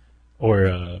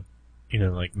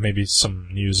maybe some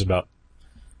news about,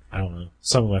 I don't know,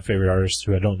 some of my favorite artists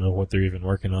who I don't know what they're even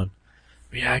working on.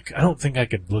 But yeah, I don't think I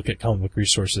could look at Comic Book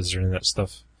Resources or any of that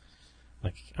stuff.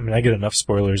 Like, I mean, I get enough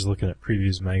spoilers looking at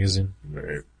Previews magazine.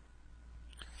 Right.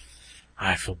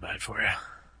 I feel bad for you.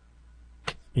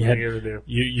 What are you gonna do?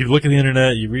 You look at the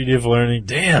internet, you read Evil Learning.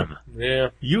 Damn, Yeah.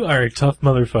 you are a tough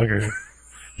motherfucker.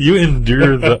 You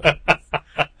endure the.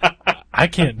 I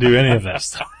can't do any of that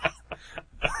stuff.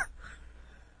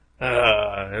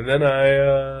 And then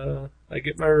I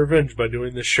get my revenge by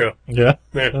doing this show. Yeah.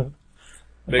 Yeah.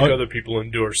 Make other people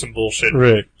endure some bullshit.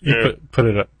 Right. You Yeah. put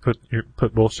it up.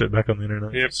 Put bullshit back on the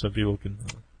internet. Yep. So people can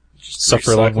Just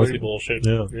suffer along with recycling you. bullshit.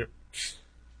 Yeah. Yep.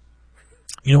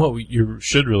 You know what you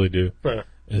should really do Huh.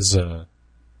 is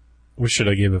wish that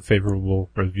I gave a favorable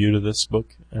review to this book,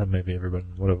 and maybe everybody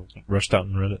would have rushed out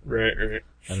and read it. Right.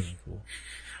 That'd be cool.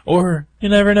 Or you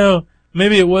never know.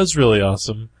 Maybe it was really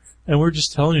awesome, and we're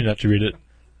just telling you not to read it,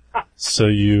 so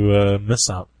you miss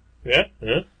out. Yeah.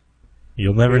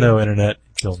 You'll never know, internet.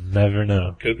 You'll never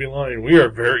know. Could be lying. We are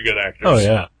very good actors. Oh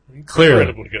yeah, clearly.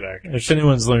 Incredibly good actors. If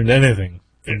anyone's learned anything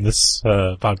from this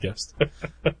podcast,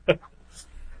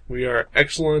 We are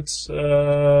excellent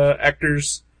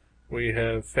actors. We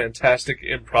have fantastic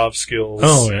improv skills.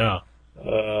 oh yeah.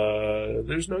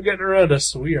 There's no getting around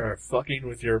us. We are fucking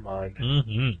with your mind.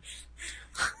 Mm-hmm.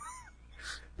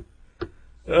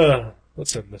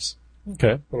 Let's end this.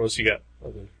 Okay, What else you got?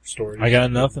 Other stories? I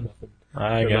got nothing.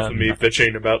 I got Enough of me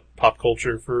bitching about pop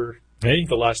culture for Hey,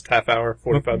 the last half hour,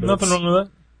 45 minutes. nothing wrong with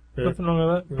that. Yeah. Nothing wrong with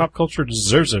that. Yeah. Pop culture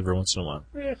deserves it every once in a while.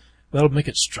 Yeah. That'll make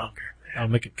it stronger. That'll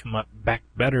make it come back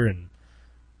better and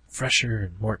fresher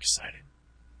and more exciting.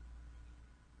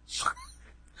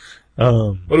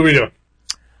 What are we doing?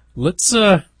 Let's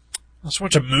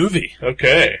watch a movie.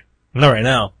 Okay. Not right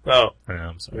now. Oh. Yeah,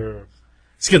 I'm sorry. uh,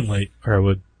 It's getting late, or I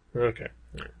would. Okay.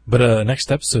 But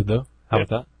next episode though. How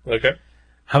about that? Okay.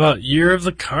 How about Year of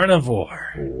the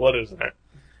Carnivore? What is that?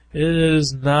 It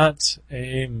is not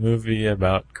a movie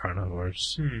about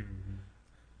carnivores.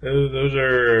 Those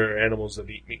are animals that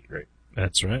eat meat, right?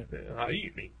 That's right. Yeah, I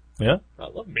eat meat. Yeah. I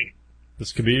love meat.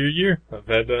 This could be your year. I've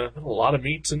had a lot of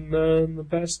meats in the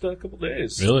past couple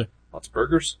days. Really? Lots of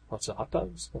burgers, lots of hot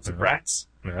dogs, lots of brats.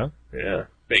 Yeah. Yeah.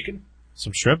 Bacon?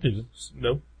 Some shrimp, you did.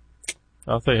 No.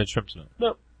 I thought you had shrimp tonight.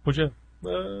 No. What'd you have?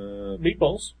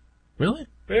 Meatballs. Really?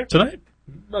 Yeah. Tonight?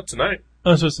 Not tonight.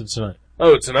 Oh, so it's tonight.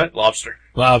 Oh, tonight? Lobster.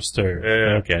 Lobster.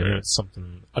 Yeah. Okay, I knew Yeah. it's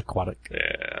something aquatic.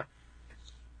 Yeah.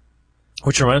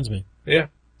 Which reminds me, Yeah.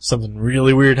 something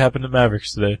really weird happened to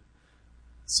Mavericks today.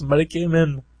 Somebody came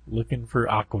in looking for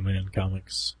Aquaman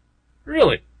comics.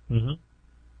 Really? Mm-hmm.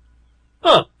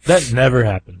 Huh. That never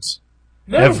happens.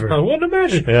 No, Ever. I wouldn't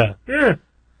imagine. Yeah. Yeah.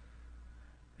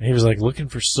 And he was like looking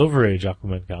for Silver Age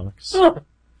Aquaman comics. Huh.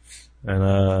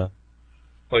 And,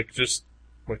 Like, just,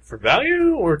 like, for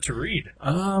value or to read?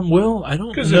 well, I don't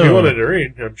know. Because if you wanted to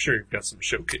read, I'm sure you've got some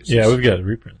showcases. Yeah, we've got a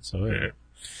reprint, so yeah. Yeah.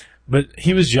 But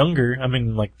he was younger, I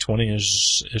mean, like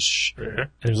 20-ish, Yeah. and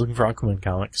he was looking for Aquaman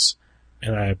comics.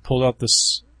 And I pulled out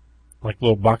this, like,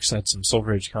 little box set, some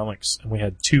Silver Age comics, and we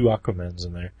had 2 Aquamans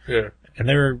in there. Yeah. And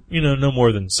they were, no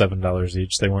more than $7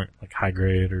 each. They weren't, like, high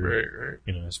grade or,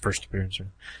 Right. his first appearance.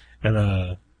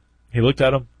 And, he looked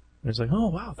at them, and he's like, oh,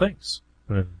 wow, thanks.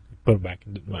 And then he put them back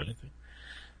and didn't buy anything.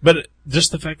 But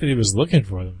just the fact that he was looking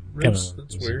for them, That's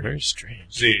was weird. very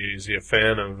strange. Is he a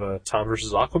fan of Tom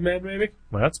versus Aquaman, maybe?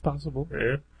 Well, that's possible.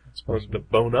 Yeah. That's Wanted possible. to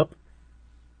bone up?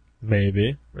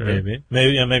 Maybe.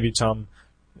 Maybe Tom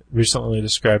recently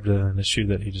described an issue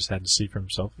that he just had to see for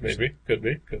himself. Maybe. Could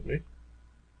be.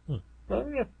 Hmm. I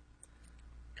don't know. Kinda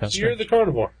You're strange. the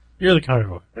carnivore. You're the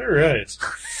carnivore. Alright.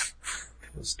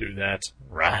 Let's do that.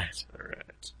 Right.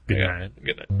 Alright. Good Yeah. night.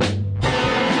 Good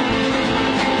night.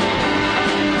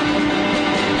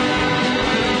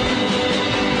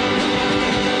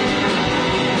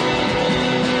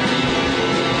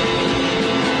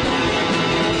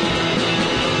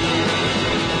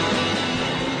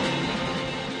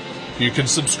 You can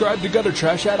subscribe to Gutter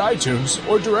Trash at iTunes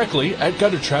or directly at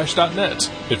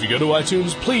guttertrash.net. If you go to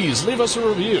iTunes, please leave us a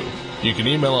review. You can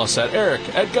email us at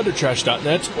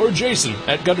eric@guttertrash.net or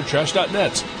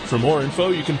jason@guttertrash.net. For more info,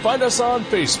 you can find us on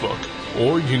Facebook.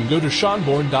 Or you can go to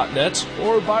seanborn.net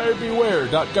or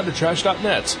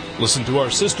buyerbeware.guttertrash.net. Listen to our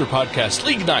sister podcast,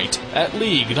 League Night, at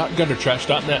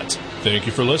league.guttertrash.net. Thank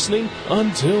you for listening.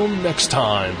 Until next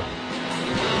time.